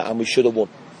 And we should have won.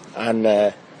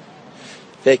 And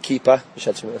their keeper, we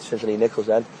said to Anthony Nichols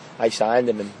then, I signed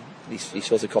him and he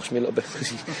sort of cost me a little bit because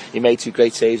he made 2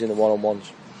 great saves in the one-on-ones.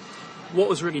 What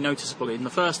was really noticeable, in the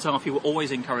first half you were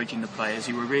always encouraging the players,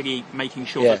 you were really making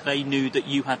sure that they knew that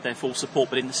you had their full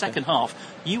support, but in the second half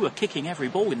you were kicking every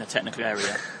ball in the technical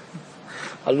area.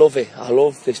 I love it. I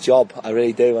love this job, I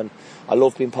really do, and I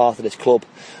love being part of this club.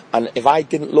 And if I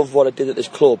didn't love what I did at this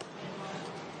club,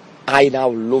 I now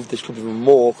love this club even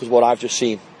more because what I've just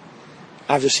seen.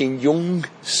 I've just seen young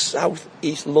South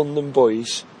East London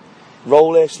boys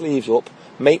roll their sleeves up,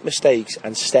 make mistakes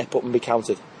and step up and be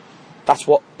counted. That's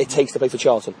what it takes to play for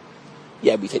Charlton.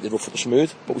 Yeah, we take the rough with the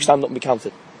smooth, but we stand up and be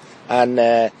counted. And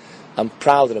I'm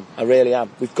proud of them, I really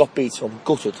am. We've got beat, so I'm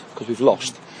gutted because we've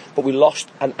lost. But we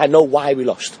lost, and I know why we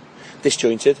lost.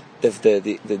 Disjointed.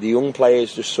 The young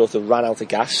players just sort of ran out of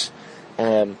gas.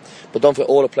 But don't forget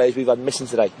all the players we've had missing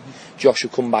today. Josh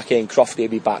will come back in, Crofty will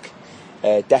be back.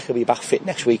 Deck will be back fit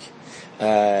next week.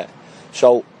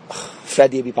 So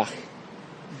Freddie will be back.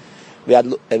 We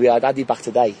had Addy back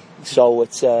today. So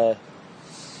it's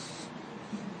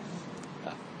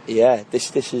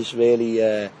this is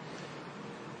really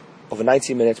over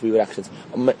 90 minutes we were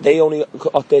excellent. They only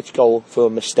got their goal for a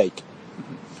mistake.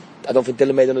 I don't think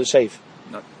Dylan made another save.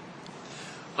 No.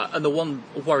 And the one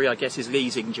worry, I guess, is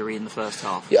Lee's injury in the first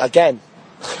half. Yeah, again,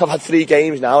 I've had 3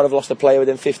 games now and I've lost a player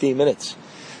within 15 minutes.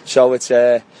 So it's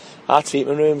our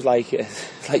treatment room's like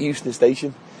Euston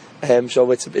Station.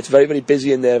 So it's very, very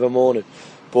busy in there every morning.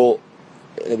 But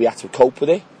we had to cope with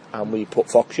it, and we put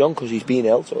Foxy on because he's been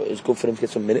ill, so it was good for him to get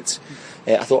some minutes.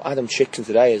 I thought Adam Chickson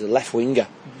today as a left winger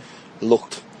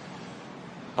looked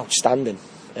outstanding.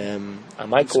 And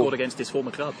Michael scored against his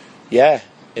former club. Yeah,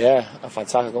 a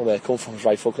fantastic goal there. Come from his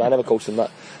right foot. I never coached him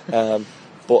that.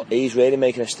 But he's really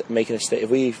making a state. If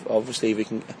we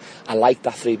can, I like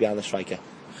that 3 behind the striker.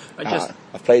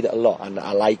 I've played it a lot and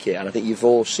I like it, and I think you've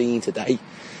all seen today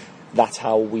that's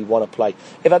how we want to play.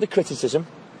 If I had a criticism,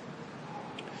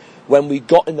 when we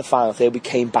got in the final third we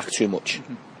came back too much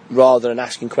rather than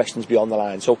asking questions beyond the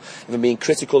line. So if I'm being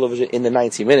critical of us in the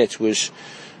 90 minutes was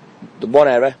the one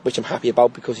error, which I'm happy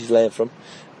about because he's learned from,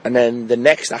 and then the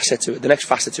next facet to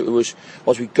it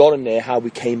was we got in there, how we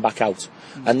came back out,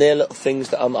 and they're little things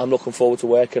that I'm looking forward to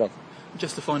working on.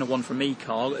 Just the final one from me,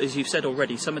 Carl. As you've said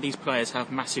already, some of these players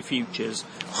have massive futures,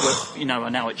 are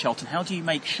now at Charlton. How do you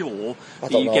make sure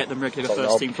that you get them regular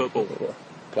first-team football?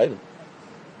 Play them.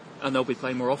 And they'll be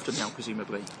playing more often now,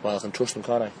 presumably. Well, I can trust him,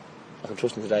 can't I? I can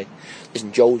trust him today.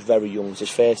 Listen, Joe's very young. It's his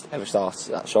first ever start,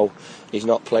 so he's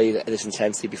not played at this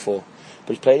intensity before.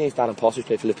 But he's played against Darren Potter, who's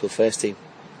played for Liverpool first team,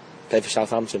 played for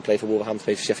Southampton, played for Wolverhampton,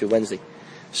 played for Sheffield Wednesday.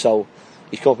 So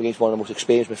he's come up against one of the most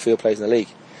experienced midfield players in the league.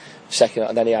 Second,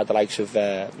 and then he had the likes of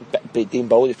Dean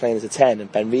Bowley, who's playing as a 10,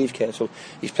 and Ben Reeves came. So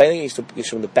he's playing against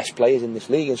some of the best players in this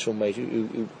league in some ways,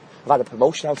 who have had a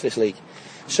promotion out of this league.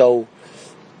 So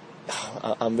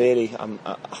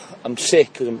I'm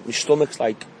sick because my stomach's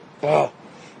like,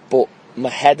 but my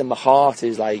head and my heart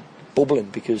is like bubbling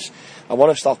because I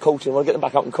want to start coaching. I want to get them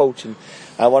back out and coach, and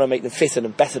I want to make them fitter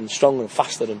and better and stronger and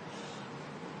faster. And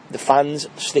the fans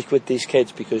stick with these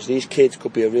kids because these kids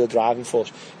could be a real driving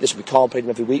force. Listen, we can't play them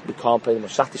every week. We can't play them on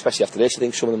Saturday, especially after this. I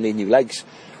think some of them need new legs,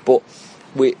 but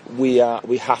we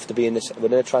have to be in this. We're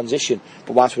in a transition,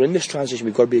 but whilst we're in this transition,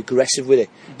 we've got to be aggressive with it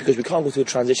because we can't go through a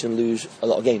transition and lose a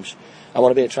lot of games. I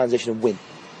want to be in a transition and win.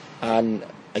 And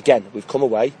again, we've come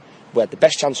away. We had the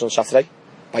best chance on Saturday,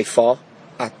 by far,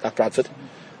 at Bradford.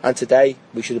 And today,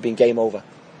 we should have been game over.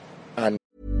 And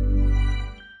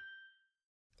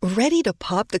ready to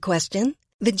pop the question?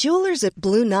 The jewelers at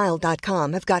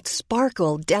BlueNile.com have got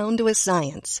sparkle down to a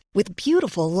science with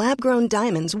beautiful lab-grown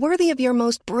diamonds worthy of your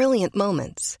most brilliant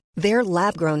moments. Their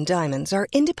lab-grown diamonds are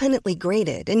independently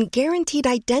graded and guaranteed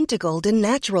identical to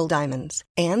natural diamonds.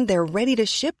 And they're ready to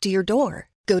ship to your door.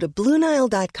 Go to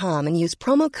BlueNile.com and use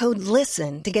promo code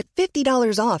LISTEN to get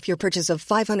 $50 off your purchase of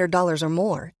 $500 or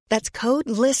more. That's code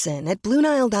LISTEN at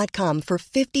BlueNile.com for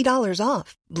 $50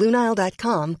 off.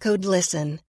 BlueNile.com, code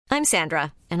LISTEN. I'm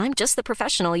Sandra, and I'm just the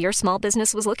professional your small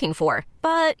business was looking for.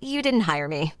 But you didn't hire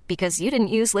me because you didn't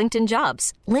use LinkedIn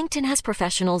Jobs. LinkedIn has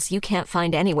professionals you can't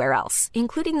find anywhere else,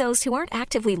 including those who aren't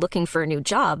actively looking for a new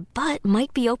job, but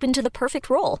might be open to the perfect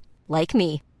role, like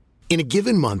me. In a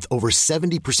given month, over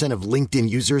 70% of LinkedIn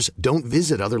users don't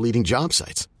visit other leading job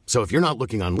sites. So if you're not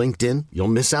looking on LinkedIn, you'll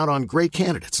miss out on great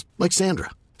candidates like Sandra.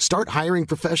 Start hiring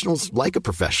professionals like a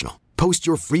professional. Post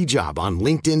your free job on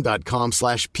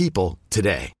linkedin.com/people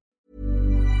today.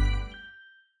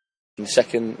 In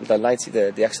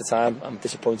the extra time, I'm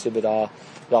disappointed with our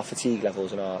fatigue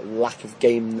levels and our lack of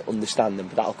game understanding,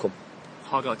 but that'll come.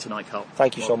 Highlight tonight, Carl.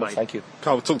 Thank you so much. Thank you.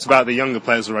 Carl, we talked about the younger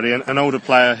players already. An older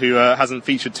player who hasn't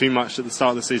featured too much at the start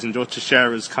of the season, George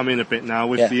Teixeira, has come in a bit now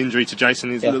with the injury to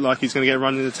Jason. Does it look like he's going to get a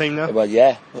run in the team now? Well,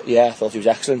 yeah. I thought he was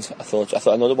excellent. I thought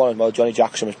another one as well. Johnny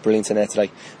Jackson was brilliant in there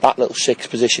today. That little six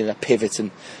position, a pivot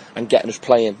and getting us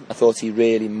playing. I thought he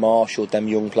really marshalled them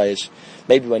young players.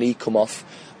 Maybe when he come off,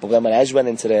 but then when Ez went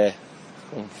into there,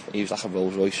 he was like a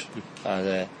Rolls Royce.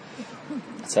 And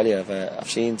I tell you, I've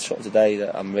seen something today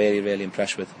that I'm really, really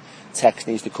impressed with. Tex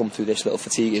needs to come through this little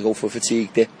fatigue. You go for a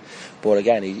fatigue dip, but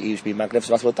again, he's been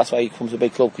magnificent. That's why he comes to a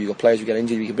big club, because you've got players who get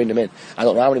injured, you can bring them in. I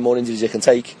don't know how many more injuries you can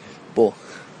take, but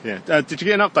yeah. Did you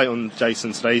get an update on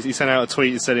Jason today? He sent out a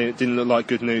tweet and said it didn't look like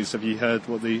good news. Have you heard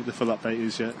what the full update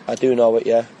is yet? I do know it,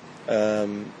 yeah. I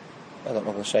don't know what I'm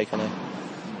going to say, can I?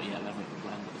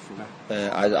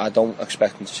 I don't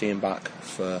expect him to see him back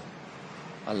for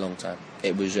a long time.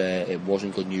 It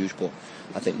wasn't good news, but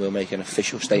I think we'll make an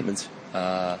official statement.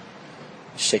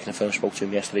 Sick, and I first spoke to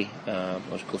him yesterday. I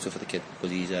was gutted for the kid because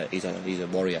he's a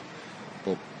warrior.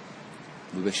 But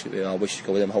I wish to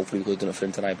go with him. Hopefully we could have done it for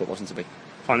him tonight, but it wasn't to be.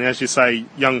 Finally, as you say,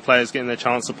 young players getting their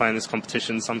chance to play in this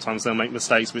competition, sometimes they'll make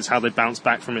mistakes, but it's how they bounce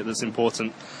back from it that's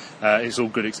important. It's all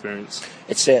good experience.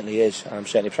 It certainly is. I'm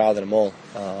certainly proud of them all.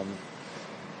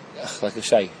 Like I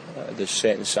say, there's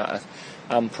certain.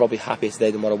 I'm probably happier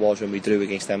today than what I was when we drew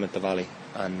against them at the Valley,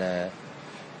 and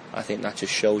I think that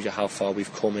just shows you how far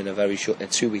we've come in a very short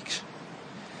 2 weeks.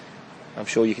 I'm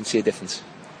sure you can see a difference.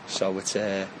 So it's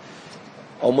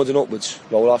onwards and upwards.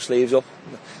 Roll our sleeves up.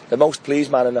 The most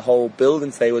pleased man in the whole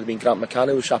building today would have been Grant McCann,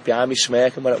 who was sat behind me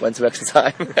smirking when it went to extra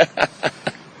time.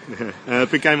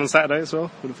 Big game on Saturday as well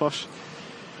with the Posh.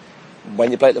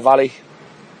 When you play at the Valley,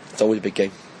 it's always a big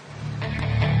game.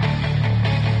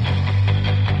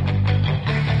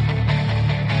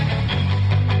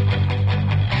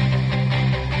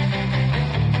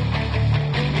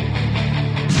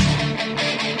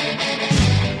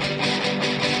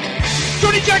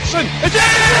 Johnny Jackson! It's in!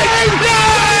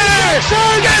 Yes!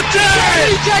 Get it!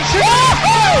 Johnny Jackson!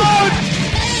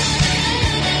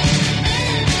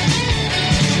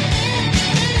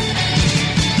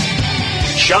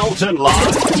 Charlton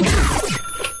Live.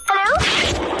 Hello?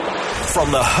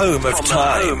 From the home of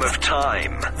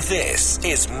time. This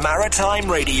is Maritime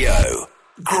Radio,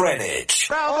 Greenwich.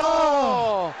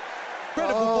 Oh!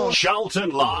 Incredible.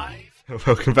 Charlton Live.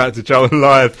 Welcome back to Charlton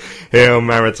Live here on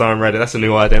Maritime Radio. That's a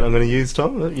new idea I'm going to use,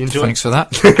 Tom. You enjoy? Thanks for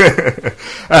that.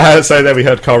 So there we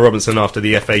heard Carl Robinson after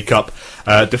the FA Cup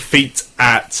defeat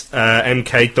at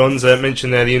MK Dons.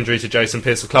 Mentioned there the injury to Jason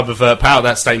Pearce. The club have put out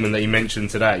that statement that you mentioned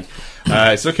today.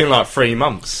 It's looking like 3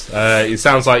 months. It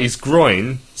sounds like his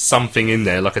groin, something in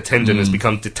there, like a tendon has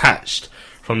become detached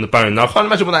from the bone. Now I can't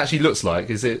imagine what that actually looks like.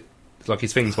 Is it like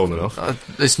his thing's fallen off?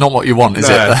 It's not what you want, is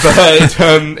it?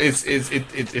 But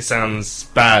it sounds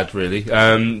bad, really.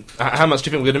 How much do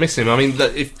you think we're going to miss him? I mean,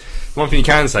 if one thing you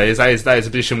can say is that is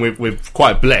a position we're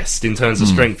quite blessed in terms of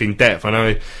strength in depth. I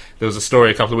know there was a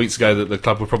story a couple of weeks ago that the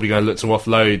club were probably going to look to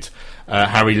offload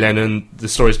Harry Lennon. The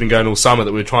story's been going all summer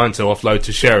that we're trying to offload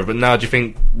to Shearer. But now, do you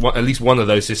think at least one of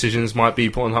those decisions might be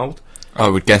put on hold? I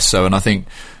would guess so, and I think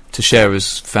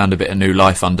Teixeira's found a bit of new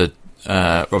life under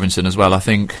Robinson as well. I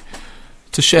think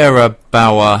Teixeira,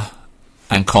 Bauer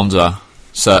and Konsa,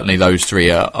 certainly those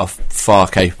three are far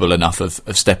capable enough of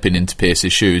stepping into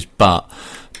Pearce's shoes, but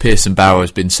Pearce and Bauer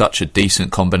has been such a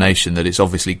decent combination that it's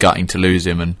obviously gutting to lose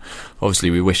him, and obviously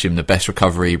we wish him the best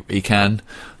recovery he can.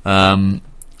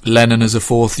 Lennon as a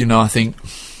fourth, I think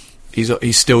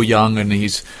he's still young and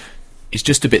he's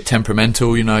just a bit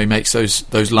temperamental. He makes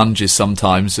those lunges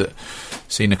sometimes.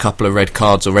 Seen a couple of red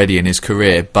cards already in his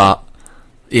career, but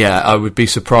yeah, I would be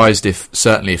surprised if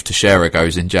Teixeira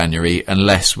goes in January,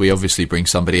 unless we obviously bring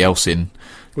somebody else in.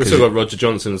 We've still got Roger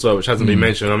Johnson as well, which hasn't been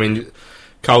mentioned. I mean,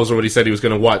 Carl's already said he was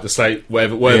going to wipe the slate,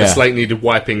 wherever the slate needed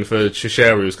wiping for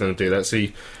Teixeira, he was going to do that. So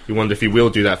you wonder if he will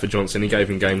do that for Johnson. He gave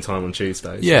him game time on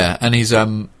Tuesday. Yeah, and he's,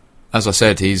 as I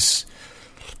said, he's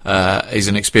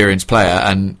an experienced player,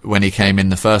 and when he came in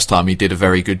the first time, he did a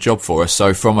very good job for us.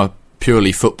 So from a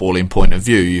purely footballing point of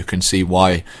view, you can see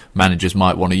why managers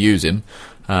might want to use him.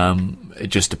 It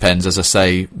just depends, as I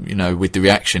say, with the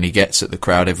reaction he gets at the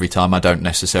crowd every time. I don't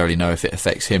necessarily know if it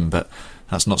affects him, but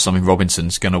that's not something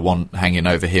Robinson's going to want hanging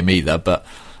over him either. But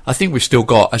I think we've still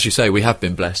got, as you say, we have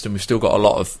been blessed, and we've still got a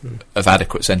lot of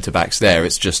adequate centre-backs there.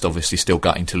 It's just obviously still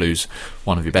gutting to lose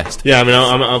one of your best. Yeah, I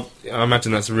mean, I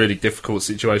imagine that's a really difficult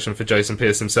situation for Jason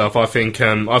Pearce himself. I think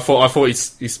I thought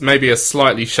he's maybe a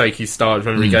slightly shaky start.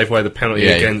 Remember, he gave away the penalty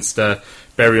against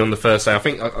Bury on the first day. I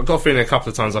think I got a feeling a couple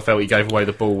of times I felt he gave away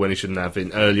the ball when he shouldn't have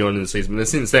been early on in the season. But then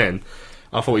since then,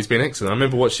 I thought he's been excellent. I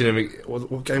remember watching him.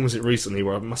 What game was it recently?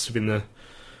 Where it must have been the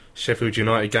Sheffield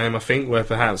United game, I think, where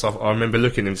perhaps I remember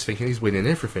looking at him thinking he's winning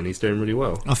everything. He's doing really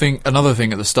well. I think another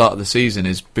thing at the start of the season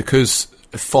is because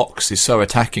Fox is so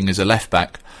attacking as a left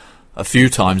back. A few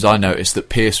times I noticed that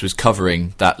Pearce was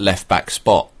covering that left back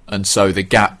spot, and so the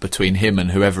gap between him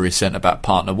and whoever his centre-back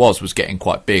partner was getting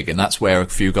quite big, and that's where a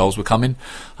few goals were coming.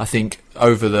 I think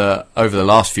over the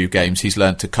last few games he's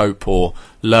learned to cope or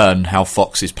learn how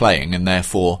Fox is playing, and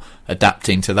therefore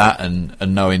adapting to that and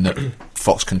knowing that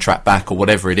Fox can track back or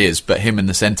whatever it is. But him and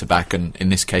the centre-back, and in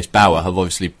this case Bauer, have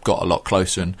obviously got a lot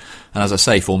closer and as I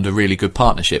say, formed a really good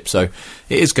partnership. So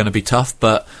it is going to be tough,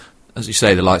 but as you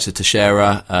say, the likes of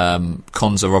Teixeira,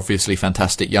 Konsa, obviously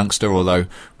fantastic youngster, although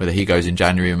whether he goes in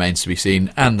January remains to be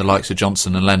seen, and the likes of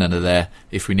Johnson and Lennon are there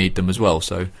if we need them as well.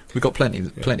 So we've got plenty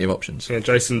of options. Yeah,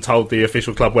 Jason told the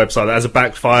official club website that as a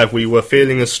back five we were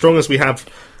feeling as strong as we have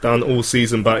done all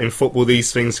season, but in football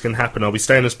these things can happen. I'll be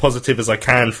staying as positive as I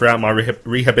can throughout my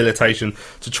rehabilitation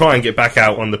to try and get back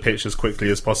out on the pitch as quickly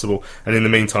as possible, and in the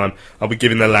meantime I'll be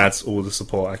giving the lads all the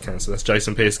support I can. So that's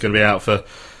Jason Pearce, going to be out for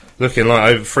looking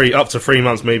like up to 3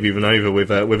 months, maybe even over, with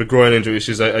a groin injury, which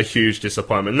is a huge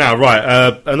disappointment. Now,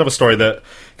 right, another story that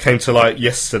came to light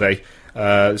yesterday.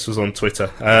 This was on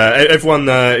Twitter. Everyone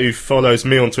who follows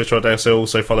me on Twitter, I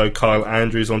also follow Kyle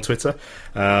Andrews on Twitter.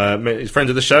 He's a friend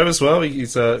of the show as well.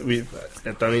 We've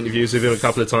done interviews with him a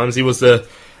couple of times. He was the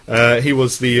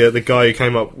guy who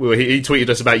came up. Well, he tweeted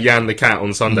us about Jan the cat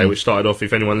on Sunday, which started off,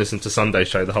 if anyone listened to Sunday's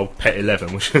show, the whole Pet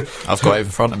 11. Which I've got it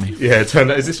in front of me. Yeah, it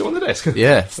turned out, is this on the desk?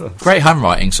 Yeah, great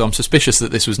handwriting. So I'm suspicious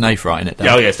that this was Nath writing it down.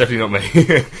 Oh yeah, it's definitely not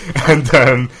me.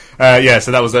 And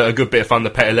so that was a good bit of fun,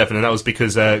 the Pet 11, and that was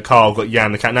because Kyle got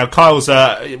Jan the cat. Now Kyle's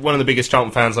one of the biggest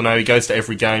Charlton fans I know. He goes to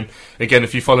every game. Again,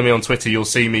 if you follow me on Twitter, you'll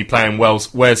see me playing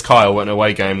Where's Kyle at an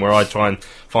away game, where I try and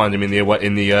find him in the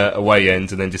away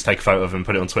end and then just take a photo of him and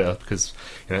put it on Twitter because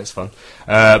it's fun.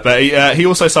 But he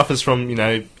also suffers from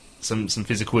some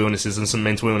physical illnesses and some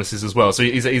mental illnesses as well. So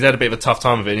he's had a bit of a tough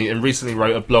time of it. And recently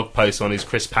wrote a blog post on his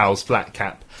Chris Powell's Flat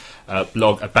Cap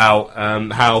blog about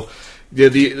how the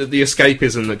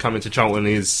escapism that coming to Charlton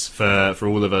is for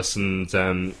all of us,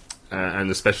 and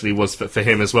especially was for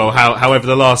him as well. However,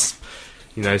 the last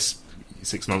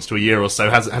 6 months to a year or so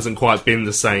hasn't quite been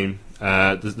the same.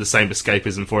 the same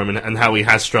escapism for him, and how he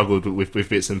has struggled with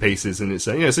bits and pieces. And it's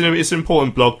it's an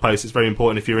important blog post. It's very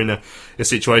important if you're in a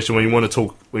situation where you want to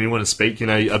talk, when you want to speak.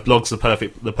 A blog's the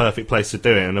perfect place to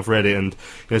do it. And I've read it, and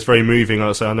it's very moving.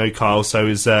 Also, I know Kyle, so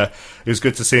it was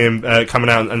good to see him coming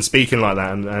out and speaking like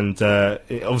that. And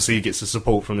obviously he gets the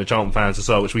support from the Charlton fans as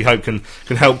well, which we hope can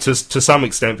help to some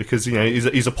extent, because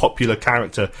he's a popular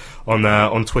character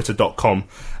on Twitter.com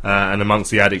and amongst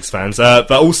the Addicts fans.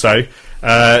 But also,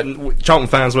 Charlton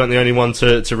fans weren't the only one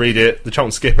to read it. The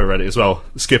Charlton skipper read it as well.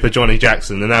 Skipper Johnny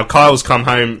Jackson. And now Kyle's come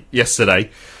home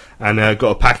yesterday and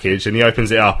got a package, and he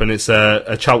opens it up, and it's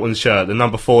a Charlton shirt, the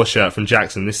number 4 shirt from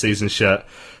Jackson, this season's shirt.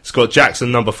 It's got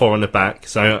Jackson number 4 on the back,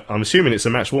 so I'm assuming it's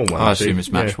a match worn one. I assume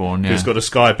it's match worn, yeah. It's got a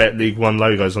Sky Bet League 1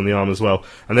 logos on the arm as well.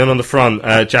 And then on the front,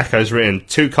 Jacko's written,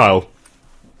 "To Kyle,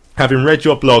 having read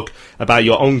your blog about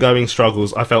your ongoing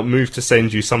struggles, I felt moved to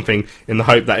send you something in the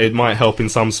hope that it might help in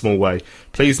some small way.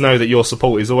 Please know that your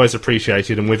support is always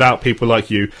appreciated, and without people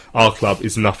like you, our club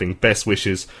is nothing. Best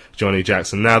wishes, Johnny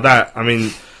Jackson." Now that,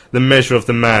 the measure of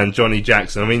the man, Johnny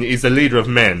Jackson. He's the leader of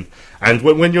men. And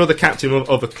when you're the captain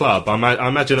of a club, I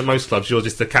imagine at most clubs you're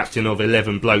just the captain of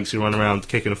 11 blokes who run around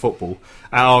kicking a football.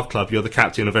 At our club, you're the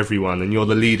captain of everyone, and you're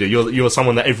the leader. You're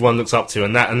someone that everyone looks up to,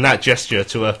 and that gesture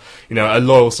to a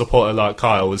loyal supporter like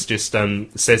Kyle was just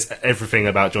says everything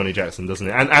about Johnny Jackson, doesn't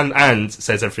it? And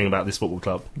says everything about this football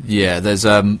club. Yeah, there's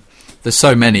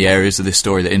so many areas of this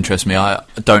story that interest me. I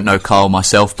don't know Kyle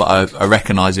myself, but I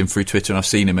recognise him through Twitter, and I've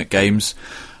seen him at games.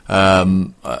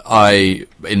 I,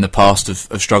 in the past,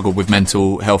 have struggled with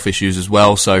mental health issues as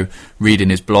well, so reading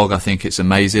his blog, I think it's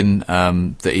amazing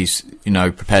that he's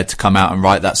prepared to come out and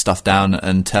write that stuff down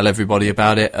and tell everybody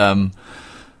about it.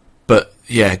 But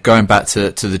yeah, going back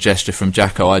to the gesture from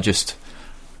Jacko,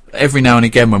 every now and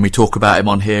again when we talk about him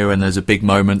on here and there's a big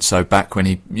moment, so back when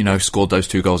he scored those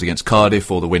 2 goals against Cardiff,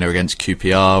 or the winner against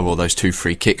QPR, or those 2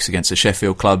 free kicks against the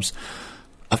Sheffield clubs,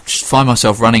 I just find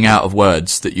myself running out of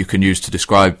words that you can use to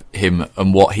describe him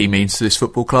and what he means to this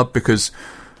football club, because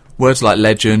words like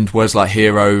legend, words like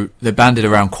hero, they're bandied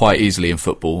around quite easily in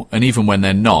football, and even when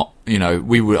they're not,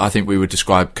 I think we would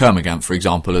describe Kermorgant, for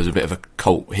example, as a bit of a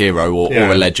cult hero or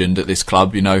a legend at this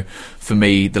club. For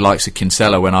me, the likes of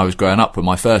Kinsella when I was growing up were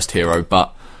my first hero,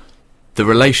 but the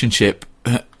relationship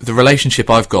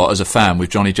I've got as a fan with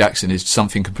Johnny Jackson is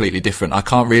something completely different. I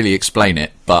can't really explain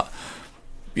it, but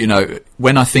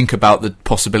when I think about the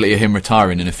possibility of him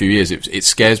retiring in a few years, it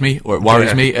scares me, or it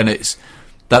worries me, and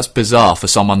that's bizarre for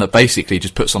someone that basically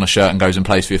just puts on a shirt and goes and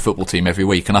plays for your football team every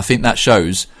week. And I think that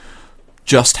shows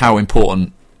just how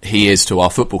important he is to our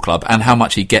football club and how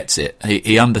much he gets it.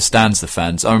 He understands the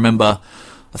fans. I remember,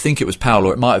 I think it was Paul,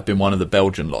 or it might have been one of the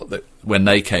Belgian lot, that when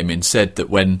they came in said that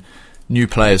when new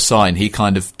players sign, he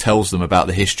kind of tells them about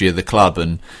the history of the club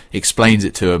and explains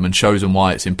it to them and shows them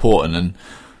why it's important. And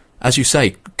as you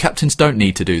say, captains don't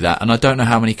need to do that, and I don't know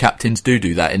how many captains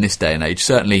do that in this day and age.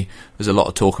 Certainly there's a lot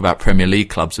of talk about Premier League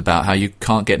clubs about how you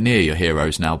can't get near your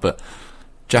heroes now, but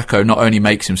Jacko not only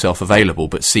makes himself available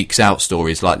but seeks out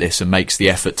stories like this and makes the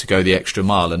effort to go the extra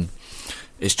mile, and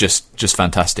it's just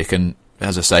fantastic, and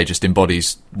as I say, just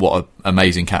embodies what an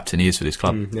amazing captain he is for this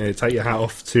club. Take your hat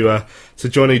off to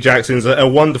Johnny Jackson. It's a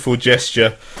wonderful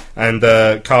gesture, and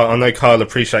Carl, I know Kyle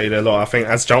appreciated it a lot. I think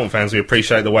as Charlton fans we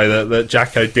appreciate the way that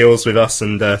Jacko deals with us,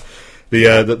 and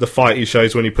the fight he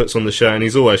shows when he puts on the shirt, and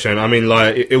he's always shown.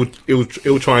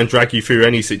 It'll try and drag you through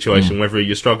any situation, whether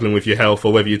you're struggling with your health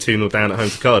or whether you're 2-0 down at home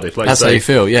to Cardiff. That's how you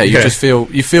feel. Yeah, you just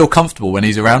feel comfortable when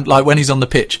he's around. Like when he's on the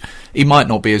pitch, he might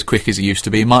not be as quick as he used to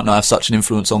be. He might not have such an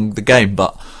influence on the game,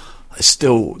 but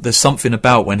still, there's something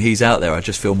about when he's out there, I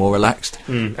just feel more relaxed.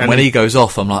 And when he goes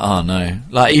off, I'm like, oh no.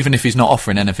 Like even if he's not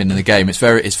offering anything in the game, it's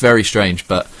very strange,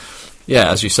 but.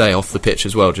 Yeah, as you say, off the pitch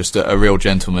as well, just a real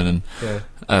gentleman, and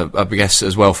I guess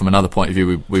as well from another point of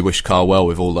view, we wish Carl well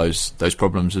with all those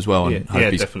problems as well, and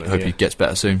hope he gets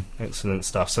better soon. Excellent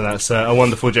stuff. So that's a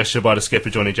wonderful gesture by the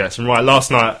skipper Johnny Jackson. Right, last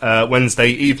night, Wednesday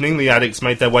evening, the Addicts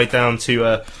made their way down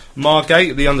to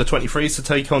Margate, the under-23s, to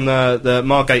take on the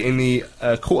Margate in the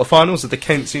quarterfinals of the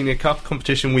Kent Senior Cup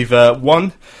competition. We've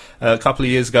won a couple of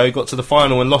years ago, got to the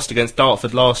final and lost against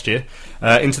Dartford last year.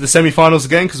 Into the semi-finals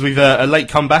again, because we've a late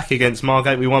comeback against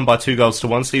Margate. We won by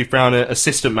 2-1. Steve Brown,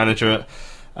 assistant manager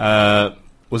at,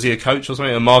 was he a coach or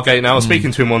something at Margate now? I was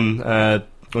speaking to him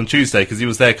on Tuesday, because he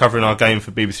was there covering our game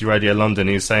for BBC Radio London.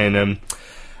 He was saying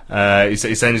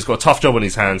He's saying he's got a tough job on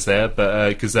his hands there, but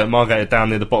because Margate are down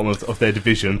near the bottom of their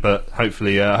division, but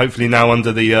hopefully now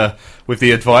under the with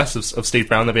the advice of Steve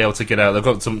Brown, they'll be able to get out. They've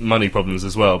got some money problems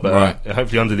as well, but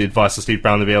hopefully under the advice of Steve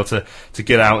Brown, they'll be able to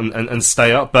get out and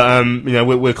stay up. But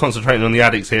we're concentrating on the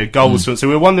Addicts here. Goals, so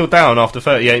we're 1-0 down after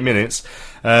 38 minutes.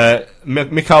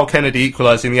 Mikhail Kennedy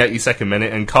equalised in the 82nd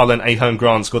minute, and Carlin Ahern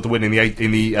Grant scored the win in the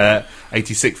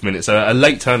 86th minute. So a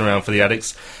late turnaround for the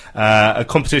Addicts. A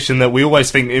competition that we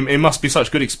always think it must be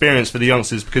such good experience for the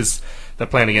youngsters because they're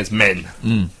playing against men.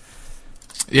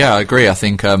 Yeah, I agree. I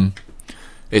think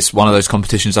it's one of those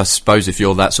competitions, I suppose, if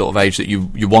you're that sort of age that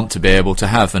you want to be able to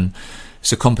have, and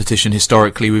it's a competition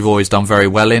historically we've always done very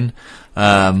well in.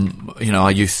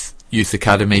 Our youth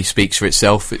academy speaks for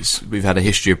itself. We've had a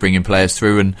history of bringing players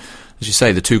through, and as you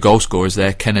say, the two goal scorers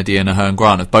there, Kennedy and Ahern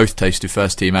Grant, have both tasted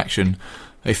first team action,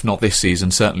 if not this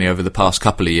season, certainly over the past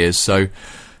couple of years. So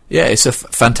yeah, it's a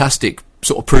fantastic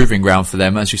sort of proving ground for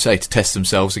them, as you say, to test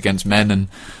themselves against men, and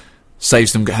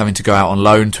saves them having to go out on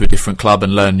loan to a different club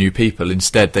and learn new people.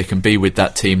 Instead, they can be with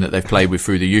that team that they've played with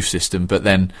through the youth system, but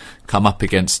then come up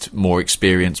against more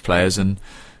experienced players. And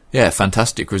yeah,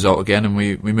 fantastic result again, and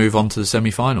we move on to the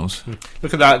semi-finals.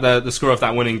 Look at that, the score of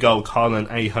that winning goal, Carlin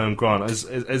Ahern Grant.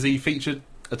 Has he featured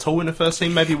at all in the first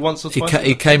team, maybe once or twice?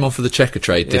 He came on for the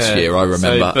Checkatrade this year, I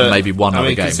remember, maybe one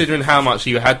other game. Considering how much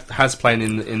he has played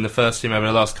in the first team over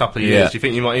the last couple of years, do you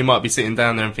think he might be sitting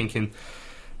down there and thinking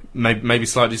maybe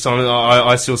slightly something?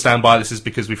 I still stand by this is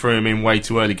because we threw him in way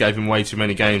too early, gave him way too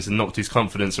many games and knocked his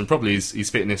confidence and probably his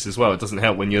fitness as well. It doesn't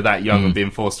help when you're that young and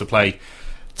being forced to play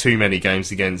too many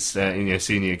games against in your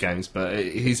senior games, but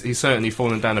he's certainly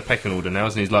fallen down a pecking order now,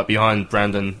 isn't he? He's like behind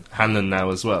Brandon Hanlon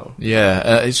now as well.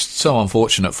 Yeah, it's so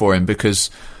unfortunate for him because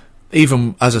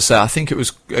even, as I say, I think it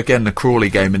was again the Crawley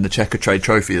game in the Checkatrade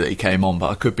Trophy that he came on,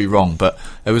 but I could be wrong. But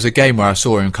there was a game where I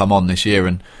saw him come on this year,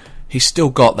 and he's still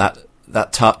got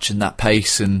that touch and that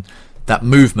pace and that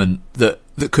movement that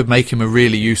could make him a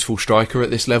really useful striker at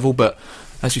this level. But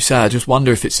as you say, I just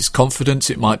wonder if it's his confidence,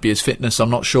 it might be his fitness, I'm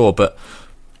not sure, but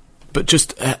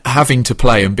just having to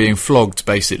play and being flogged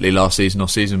basically last season or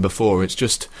season before,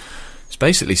 it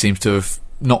basically seems to have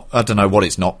not, I don't know what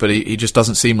it's not, but he just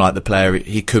doesn't seem like the player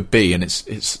he could be, and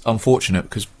it's unfortunate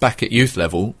because back at youth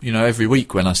level, every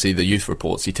week when I see the youth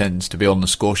reports, he tends to be on the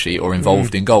score sheet or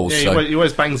involved in goals. Yeah, he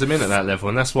always bangs them in at that level,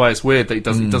 and that's why it's weird that he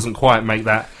doesn't quite make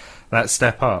that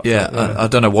step up. Yeah, I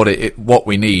don't know what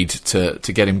we need to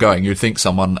get him going. You'd think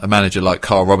a manager like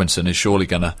Carl Robinson is surely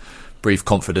going to breathe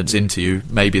confidence into you.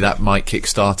 Maybe that might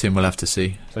kick-start him. We'll have to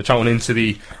see. So chugging into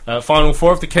the final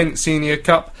four of the Kent Senior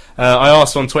Cup. I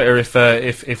asked on Twitter if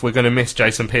we're going to miss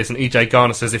Jason Pearson. EJ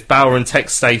Garner says if Bauer and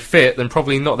Tex stay fit, then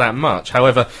probably not that much.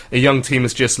 However, a young team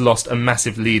has just lost a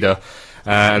massive leader.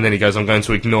 And then he goes, I'm going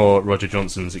to ignore Roger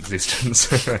Johnson's existence.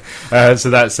 So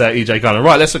that's EJ Garner.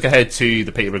 Right, let's look ahead to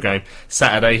the Peterborough game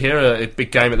Saturday here. A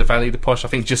big game at the Valley. The Posh, I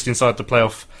think, just inside the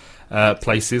playoff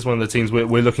places, one of the teams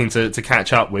we're looking to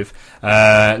catch up with.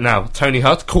 Now, Tony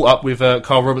Hutt caught up with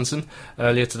Carl Robinson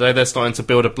earlier today. They're starting to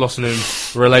build a blossoming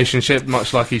relationship,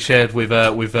 much like he shared with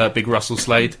Big Russell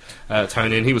Slade,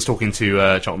 Tony, and he was talking to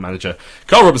Charlton manager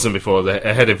Carl Robinson before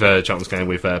ahead of Charlton's game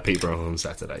with Peterborough on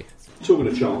Saturday.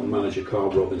 Talking to Charlton manager Carl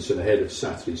Robinson ahead of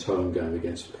Saturday's home game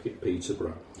against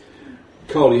Peterborough.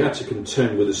 Carl, you had to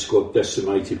contend with a squad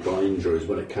decimated by injuries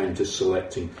when it came to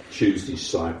selecting Tuesday's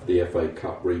side for the FA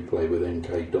Cup replay with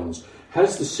NK Dons.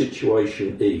 Has the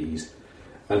situation eased,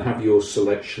 and have your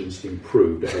selections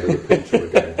improved ahead of the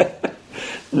Peterborough game?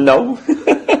 No.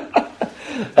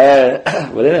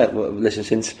 Listen,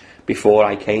 since before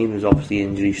I came, there's obviously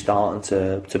injuries starting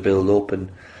to build up,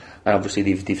 and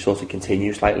obviously they've sort of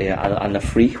continued slightly, and the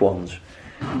freak ones.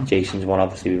 Jason's one,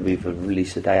 obviously we've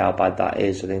released today how bad that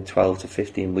is. I think 12 to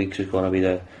 15 weeks is going to be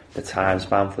the time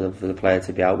span for the player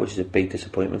to be out, which is a big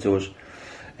disappointment to us.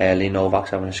 Lee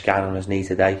Novak's having a scan on his knee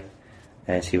today,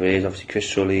 and see what it is. Obviously Chris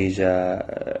Sully's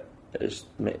is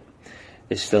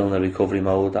still in the recovery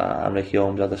mode, and Ricky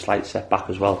Holmes had a slight setback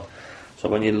as well. So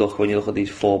when you look at these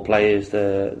four players,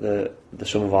 the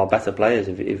some of our better players,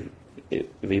 if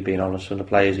you're being honest, some of the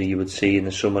players that you would see in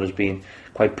the summer as being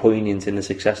quite poignant in the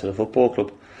success of the football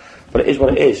club. But it is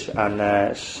what it is, and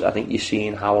I think you're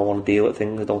seeing how I want to deal with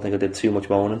things. I don't think I did too much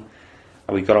moaning,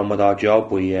 and we got on with our job.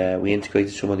 We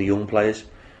integrated some of the young players,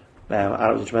 and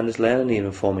it was a tremendous learning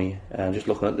even for me. Just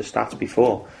looking at the stats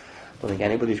before, I don't think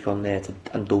anybody's gone there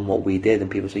and done what we did,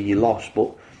 and people say you lost,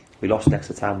 but we lost next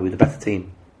to time. We were the better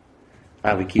team,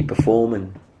 and we keep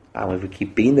performing, and if we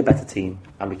keep being the better team,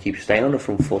 and we keep staying on the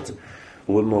front foot,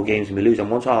 we win more games than we lose. And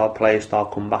once our players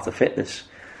start coming back to fitness,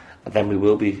 then we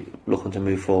will be looking to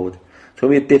move forward.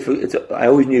 going to be difficult. I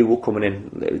always knew what coming in.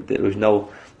 There was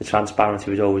the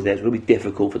transparency was always there. It's going to be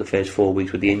difficult for the first 4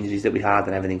 weeks with the injuries that we had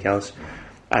and everything else,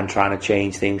 and trying to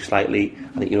change things slightly.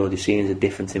 I think they're seeing a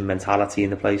difference in mentality in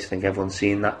the place. I think everyone's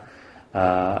seeing that.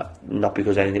 Not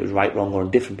because anything was right, wrong, or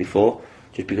indifferent before,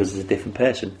 just because it's a different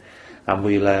person. And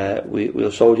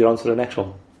we'll soldier on to the next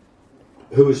one.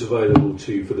 Who is available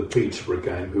to you for the Peterborough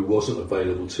game who wasn't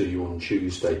available to you on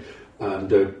Tuesday?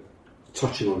 And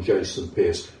touching on Jason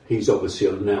Pearce, he's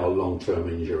obviously now a long-term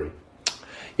injury.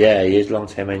 Yeah, he is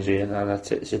long-term injury, and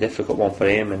it's a difficult one for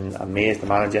him and me as the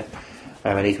manager,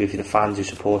 and equally for the fans who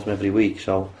support him every week.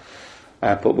 So,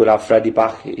 but we'll have Freddie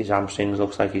back. His hamstrings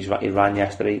looks like he ran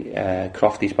yesterday.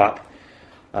 Crofty's back.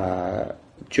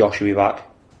 Josh will be back.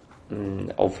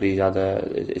 Hopefully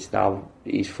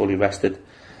he's fully rested.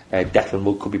 Declan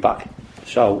Wood could be back.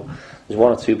 So there's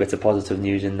one or two bits of positive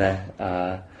news in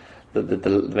there.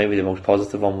 Maybe the most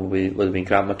positive one would have been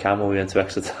Grant McCann when we went to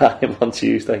extra time on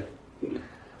Tuesday.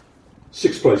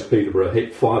 Sixth place Peterborough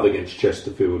hit 5 against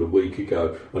Chesterfield a week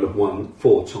ago and have won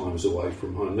 4 times away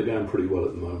from home. They're going pretty well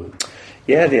at the moment.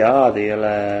 Yeah, they are.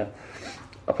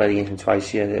 I played against them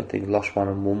twice. Yeah, I think lost one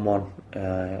and won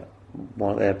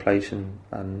one at their place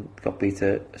and got beat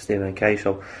at Stephen and Kay.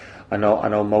 So I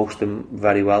know most of them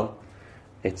very well.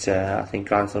 It's I think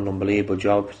Grant's done an unbelievable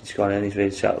job. He's gone in, he's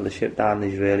really settled the ship down,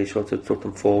 he's really sort of took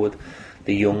them forward.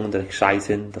 They're young, they're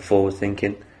exciting, they're forward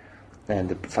thinking, and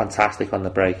they're fantastic on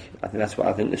the break. I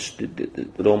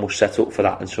think they're almost set up for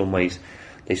that in some ways.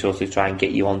 They sort of try and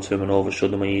get you onto them, and all of a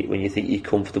sudden when you think you're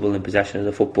comfortable in possession of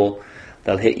the football,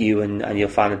 they'll hit you and you'll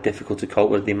find it difficult to cope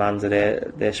with the demands of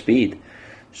their speed.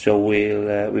 So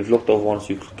we've looked over 1 or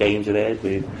 2 games of theirs.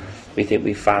 We think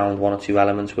we've found 1 or 2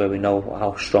 elements where we know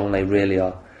how strong they really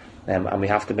are, and we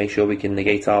have to make sure we can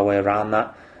negate our way around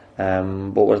that.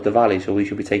 But we're at the Valley, so we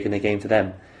should be taking the game to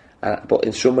them. But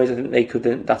in some ways, I think they could.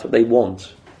 That's what they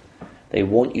want. They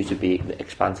want you to be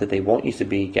expansive. They want you to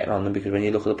be getting on them, because when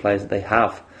you look at the players that they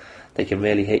have, they can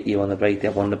really hit you on the break. They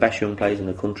have one of the best young players in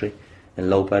the country. And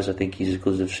Lopez, I think he's as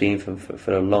good as I've seen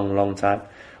for a long, long time,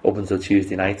 up until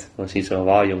Tuesday night. We'll see some of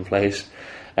our young players.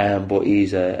 But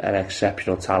he's an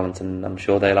exceptional talent, and I'm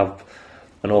sure they'll have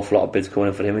an awful lot of bids coming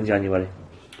in for him in January.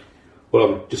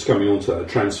 Well, I'm just coming on to that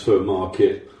transfer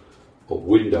market or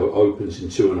window opens in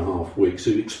 2.5 weeks.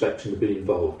 Who are you expecting to be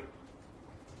involved?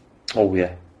 Oh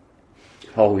yeah.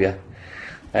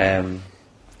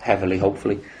 Heavily,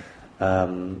 hopefully.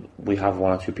 We have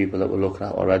 1 or 2 people that we're looking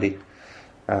at already.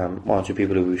 1 or 2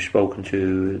 people who we've spoken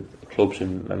to, clubs,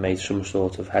 and made some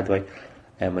sort of headway.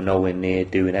 And we're nowhere near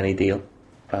doing any deal.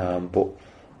 But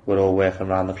we're all working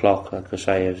around the clock. Like I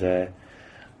say,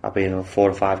 I've been in 4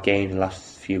 or 5 games in the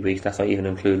last few weeks. That's not even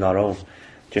including our own.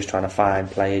 Just trying to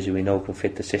find players who we know can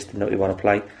fit the system that we want to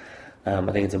play.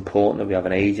 I think it's important that we have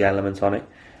an age element on it.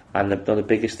 And the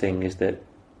biggest thing is that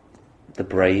they're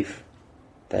brave,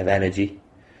 they have energy,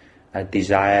 a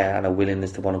desire and a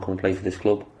willingness to want to come play for this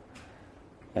club.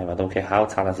 I don't care how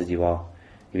talented you are.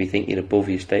 If you think you're above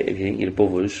your state, if you think you're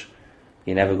above us,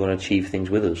 you're never going to achieve things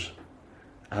with us.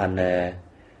 And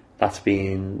that's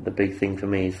been the big thing for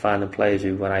me, is finding players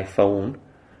who, when I phone,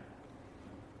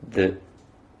 that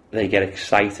they get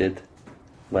excited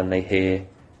when they hear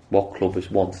what club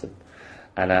wants them.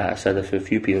 And I said that for a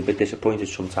few people, a bit disappointed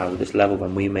sometimes at this level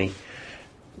when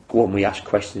we ask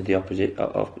questions of the opposite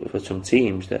for some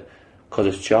teams, that because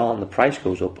it's Charlton the price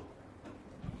goes up.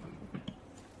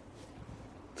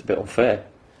 It's a bit unfair.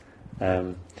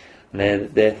 And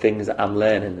they're things that I'm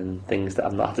learning and things that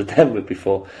I've not had to deal with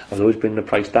before. I was always bringing the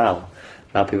price down.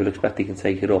 Now people expect they can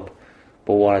take it up.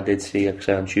 But what I did see, like I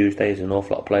say, on Tuesday, is an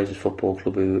awful lot of players at Football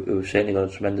Club who have certainly got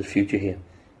a tremendous future here.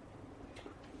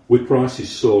 With prices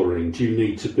soaring, do you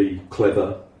need to be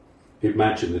clever,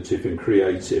 imaginative and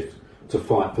creative to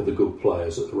fight for the good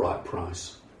players at the right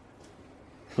price?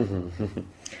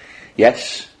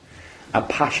 Yes, I'm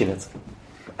passionate.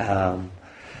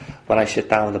 When I sit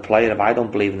down with a player, if I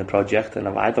don't believe in the project and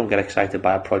if I don't get excited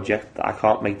by a project, I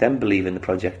can't make them believe in the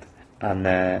project. And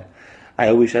I've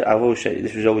always said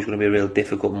this was always going to be a real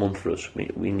difficult month for us.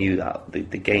 We knew that the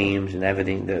games and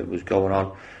everything that was going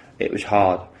on, it was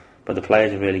hard. But the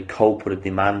players have really coped with the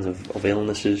demands of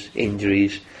illnesses,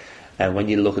 injuries. And when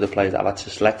you look at the players that I've had to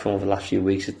select from over the last few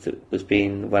weeks, there's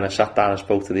been, when I sat down and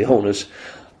spoke to the owners,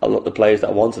 a lot of the players that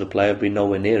I wanted to play have been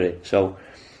nowhere near it. So,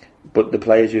 but the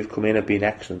players who've come in have been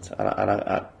excellent.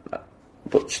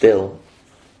 But still,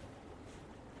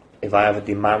 if I have a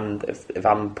demand, if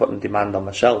I'm putting demand on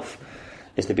myself,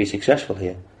 is to be successful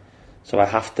here. So I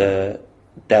have to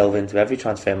delve into every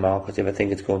transfer market if I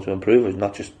think it's going to improve us.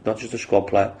 Not just a squad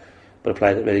player, but a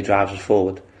player that really drives us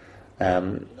forward.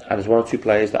 And there's one or two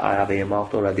players that I have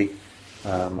earmarked already,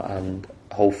 and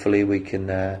hopefully we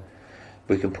can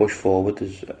push forward.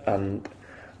 And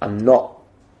I'm not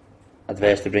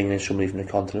adverse to bringing in somebody from the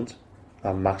continent.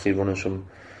 I'm actually running some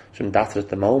data at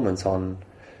the moment on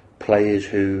players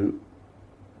who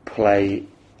play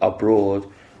abroad.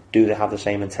 Do they have the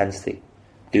same intensity?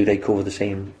 Do they cover the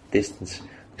same distance?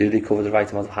 Do they cover the right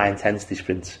amount of high intensity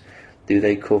sprints? Do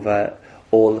they cover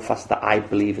all the facets that I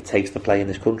believe it takes to play in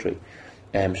this country?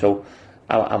 So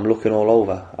I'm looking all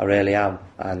over, I really am,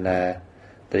 and the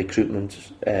recruitment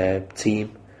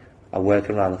team are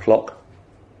working around the clock.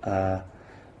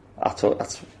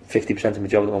 That's 50% of my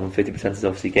job at the moment. 50% is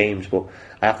obviously games, but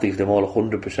I have to give them all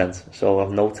 100%, so I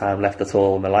have no time left at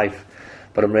all in my life.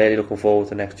 But I'm really looking forward to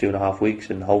the next 2.5 weeks,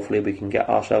 and hopefully we can get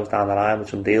ourselves down the line with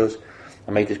some deals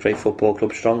and make this great football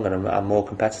club stronger and more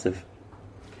competitive.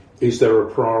 Is there a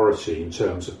priority in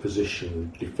terms of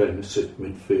position, defensive,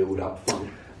 midfield, up front?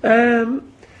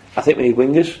 I think we need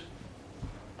wingers.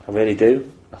 I really do.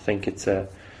 I think it's a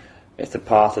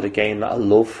part of the game that I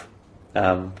love.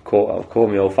 Call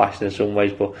me old-fashioned in some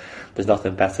ways, but there's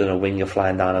nothing better than a winger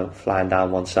flying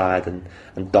down one side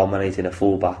and dominating a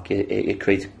fullback. It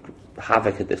creates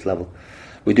havoc at this level.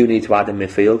 We do need to add in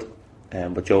midfield,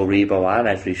 but Joe Rebo and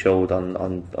Esri showed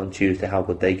on Tuesday how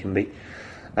good they can be.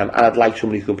 And I'd like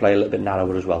somebody who can play a little bit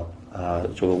narrower as well.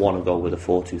 So we want to go with a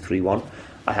 4-2-3-1.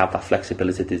 I have that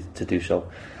flexibility to do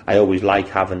so. I always like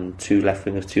having 2 left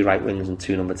wingers, 2 right wingers, and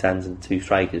 2 number 10s and 2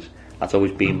 strikers. That's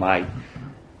always been my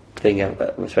thing,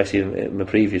 especially in my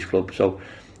previous club. So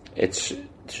it's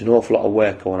an awful lot of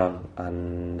work going on,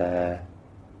 and I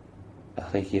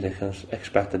think you can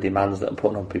expect the demands that I'm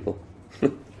putting on people.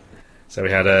 So we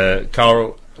had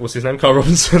Carl, what's his name? Carl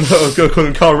Robinson. I was going to call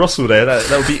him Carl Russell there. That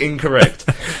would be incorrect.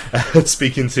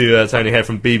 Speaking to Tony Hare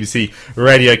from BBC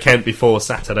Radio Kent before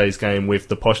Saturday's game with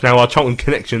the Posh. Now our Charlton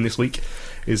connection this week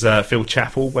is Phil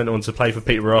Chappell. Went on to play for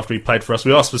Peterborough after he played for us.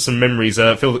 We asked for some memories.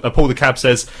 Paul the Cab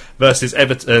says versus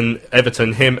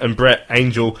Everton, him and Brett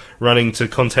Angel running to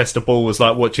contest a ball was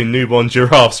like watching newborn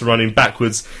giraffes running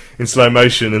backwards in slow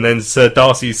motion. And then Sir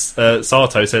Darcy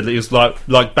Sato said that it was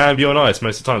like Bambi on ice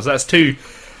most of the time. So that's 2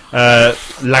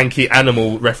 lanky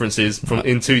animal references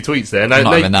in 2 tweets there. Not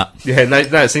having that.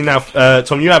 Yeah, see now,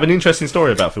 Tom, you have an interesting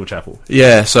story about Phil Chappell.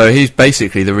 Yeah, so he's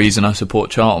basically the reason I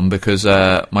support Charlton, because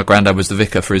my granddad was the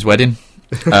vicar for his wedding.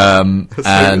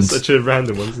 And such a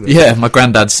random one, isn't it? Yeah, my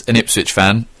granddad's an Ipswich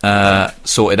fan,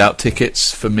 sorted out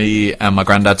tickets for me and my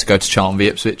granddad to go to Charlton v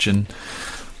Ipswich, and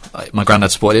my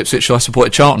granddad supported Ipswich, so I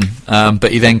supported Charlton.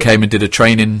 But he then came and did a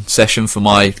training session for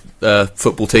my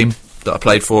football team that I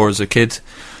played for as a kid.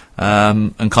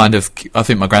 And kind of, I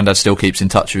think my granddad still keeps in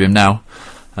touch with him now.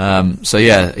 So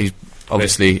yeah, he's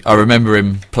obviously, I remember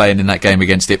him playing in that game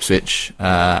against Ipswich,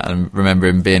 and remember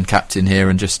him being captain here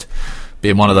and just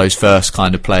being one of those first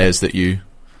kind of players that you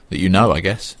know, I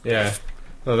guess. Yeah.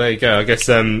 Well, there you go. I guess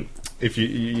if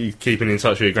you're keeping in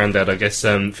touch with your granddad, I guess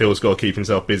Phil's got to keep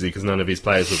himself busy because none of his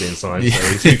players were being signed.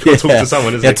 So he's got to talk to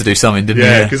someone, isn't he? He had to do something, didn't he?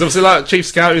 Yeah, because obviously, like Chief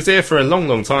Scout, he was there for a long,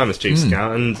 long time as Chief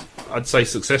Scout, and I'd say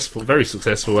successful, very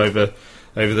successful over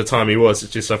the time he was.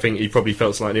 It's just I think he probably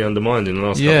felt slightly undermined in the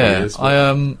last couple of years.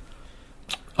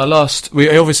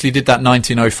 We obviously did that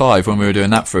 1905 when we were doing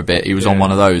that for a bit. He was on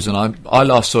one of those, and I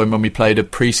last saw him when we played a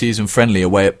pre-season friendly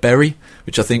away at Bury,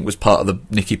 which I think was part of the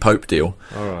Nicky Pope deal.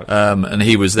 All right. And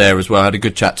he was there as well. I had a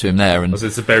good chat to him there. And so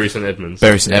it's the Bury St Edmunds.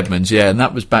 Bury St Edmunds, yeah, and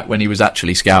that was back when he was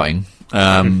actually scouting.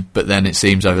 But then it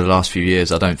seems over the last few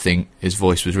years, I don't think his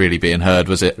voice was really being heard,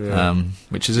 was it? Yeah.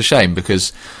 Which is a shame,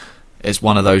 because it's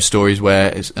one of those stories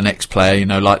where it's an ex-player,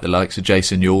 like the likes of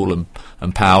Jason Ewell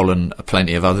and Powell and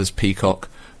plenty of others, Peacock,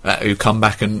 who come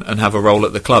back and have a role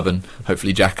at the club, and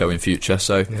hopefully Jacko in future.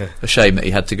 So a shame that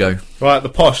he had to go. Right, the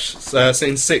Posh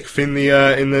sitting 6th in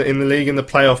the league in the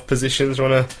playoff positions,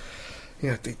 on a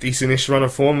decentish run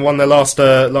of form. Won their last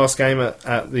game at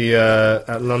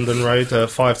London Road,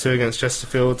 5-2 against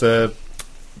Chesterfield.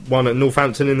 Won at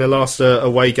Northampton in their last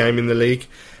away game in the league.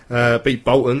 Beat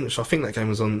Bolton, which I think that game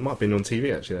might have been on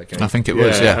TV actually. That game, I think it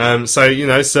was. Yeah. So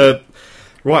it's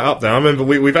right up there. I remember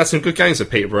we've had some good games at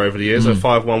Peterborough over the years. A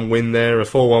 5-1 win there, a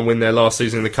 4-1 win there last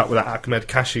season in the cup with that Ahmed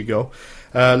Kashi goal.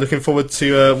 Looking forward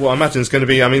to what I imagine is going to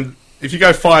be. I mean, if you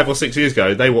go 5 or 6 years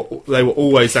ago, they were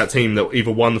always that team that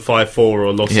either won 5-4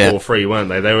 or lost 4-3, weren't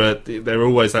they? They were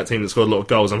always that team that scored a lot of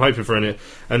goals. I'm hoping for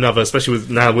another, especially with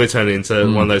now we're turning into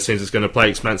one of those teams that's going to play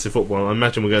expansive football. I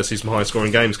imagine we're going to see some high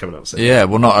scoring games coming up soon. Yeah,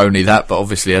 well, not only that, but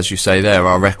obviously, as you say there,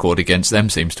 our record against them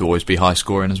seems to always be high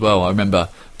scoring as well. I remember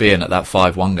being at that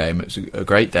 5-1 game. It was a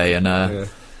great day, and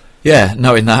Yeah,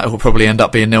 knowing that, it will probably end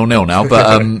up being 0-0 now.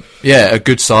 But, yeah, a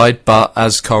good side. But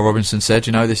as Carl Robinson said,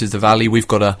 this is the Valley. We've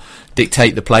got to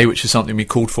dictate the play, which is something we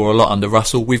called for a lot under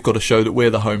Russell. We've got to show that we're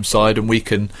the home side and we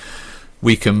can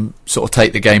sort of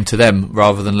take the game to them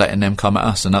rather than letting them come at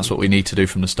us. And that's what we need to do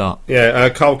from the start. Yeah,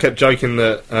 Carl kept joking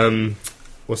that...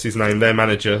 what's his name? Their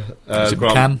manager,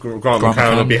 Grant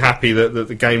McCann, would be happy that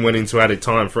the game went into added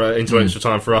time extra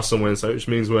time for us on Wednesday, which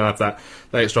means we'll have that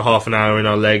extra half an hour in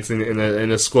our legs in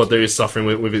a squad that is suffering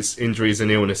with its injuries and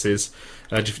illnesses.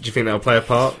 Do you think that'll play a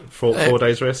part for 4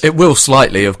 days rest? It will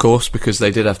slightly, of course, because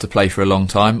they did have to play for a long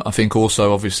time. I think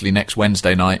also, obviously, next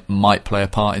Wednesday night might play a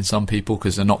part in some people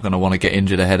because they're not going to want to get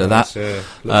injured ahead of that. Yeah,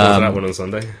 look forward to that one on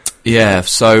Sunday. Yeah,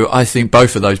 so I think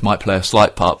both of those might play a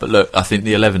slight part. But look, I think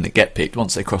the 11 that get picked,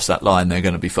 once they cross that line, they're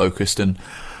going to be focused. And,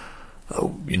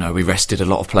 we rested a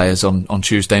lot of players on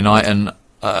Tuesday night. And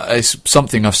it's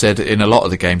something I've said in a lot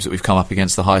of the games that we've come up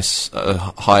against the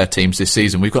higher teams this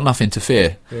season. We've got nothing to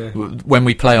fear. Yeah. When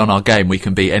we play on our game, we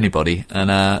can beat anybody. And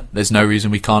there's no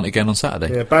reason we can't again on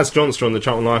Saturday. Yeah, Baz Johnster on the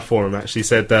Charlton Live forum actually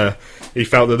said he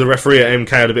felt that the referee at MK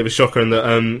had a bit of a shocker and that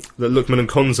Lookman and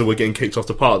Konza were getting kicked off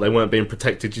the park. They weren't being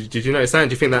protected. Did you notice that?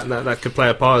 Do you think that could play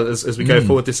a part as we go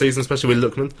forward this season, especially with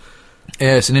Lookman?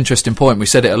 Yeah, it's an interesting point. We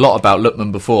said it a lot about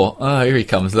Lookman before. Oh, here he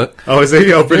comes, look. Oh, is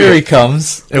he? Oh, brilliant. Here he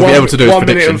comes. He'll be able to do his 1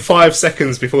 minute prediction. and 5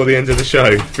 seconds before the end of the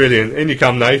show. Brilliant. In you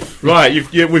come, Nath. Right,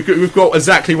 we've got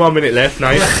exactly 1 minute left,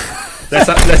 Nath.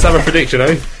 Let's have a prediction,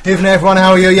 eh? Evening, everyone.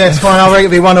 How are you? Yes, fine. I'll rate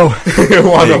it 1-0.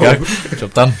 1-0.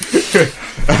 Job done.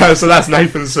 So that's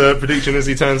Nathan's prediction as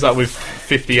he turns up with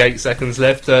 58 seconds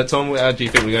left. Tom, how do you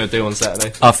think we're going to do on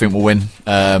Saturday? I think we'll win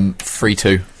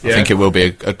 3-2. Yeah. I think it will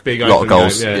be a big lot of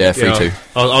goals. Game, yeah, 3-2.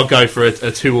 I'll go for a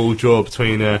 2-2 draw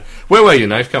between... where were you,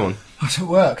 Nath? Come on. I was at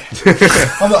work.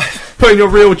 Putting your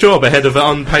real job ahead of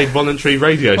an unpaid voluntary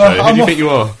radio show. Who do you think you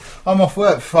are? I'm off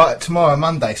work tomorrow,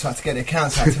 Monday, so I had to get the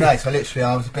accounts out today, so literally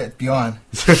I was a bit behind.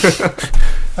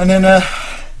 And then...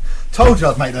 told you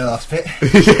I'd make the last bit.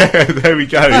 Yeah, there we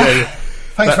go. Yeah.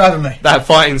 Thanks for having me. That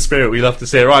fighting spirit we love to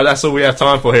see. Right, that's all we have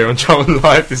time for here on Charlton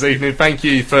Live this evening. Thank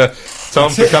you for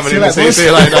Tom for coming in. See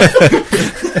you later.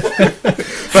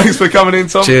 Thanks for coming in,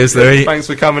 Tom. Cheers, Louis. Thanks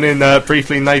for coming in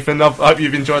briefly, Nathan. I hope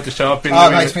you've enjoyed the show.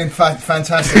 It's been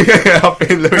fantastic. I've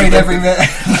been Louis.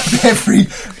 Every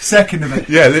second of it.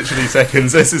 Yeah, literally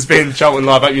seconds. This has been Charlton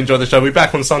Live. I hope you enjoyed the show. We'll be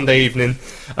back on Sunday evening.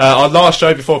 Our last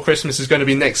show before Christmas is going to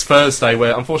be next Thursday,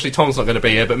 where unfortunately Tom's not going to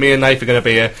be here, but me and Nathan are going to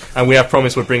be here, and we have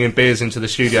promised we're bringing beers into the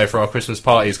studio for our Christmas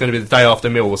party. It's going to be the day after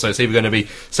Millwall, so it's either going to be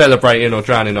celebrating or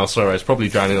drowning our sorrows. Probably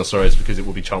drowning our sorrows because it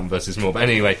will be Charlton versus Millwall. But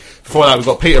anyway, before that we've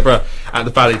got Peterborough at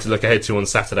the Valley to look ahead to on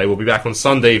Saturday. We'll be back on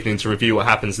Sunday evening to review what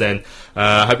happens then.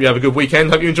 Hope you have a good weekend.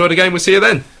 Hope you enjoy the game. We'll see you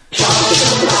then.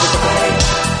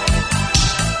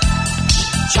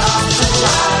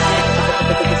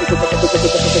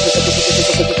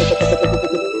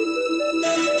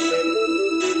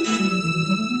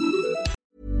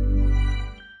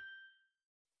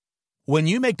 When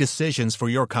you make decisions for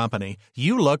your company,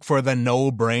 you look for the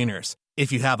no-brainers.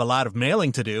 If you have a lot of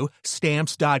mailing to do,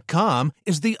 Stamps.com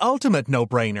is the ultimate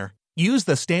no-brainer. Use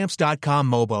the Stamps.com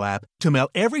mobile app to mail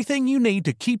everything you need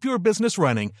to keep your business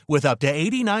running with up to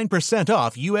 89%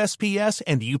 off USPS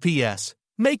and UPS.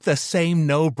 Make the same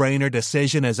no-brainer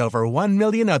decision as over 1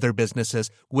 million other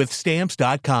businesses with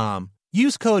Stamps.com.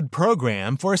 Use code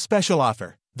PROGRAM for a special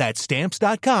offer. That's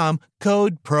Stamps.com,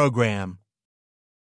 code PROGRAM.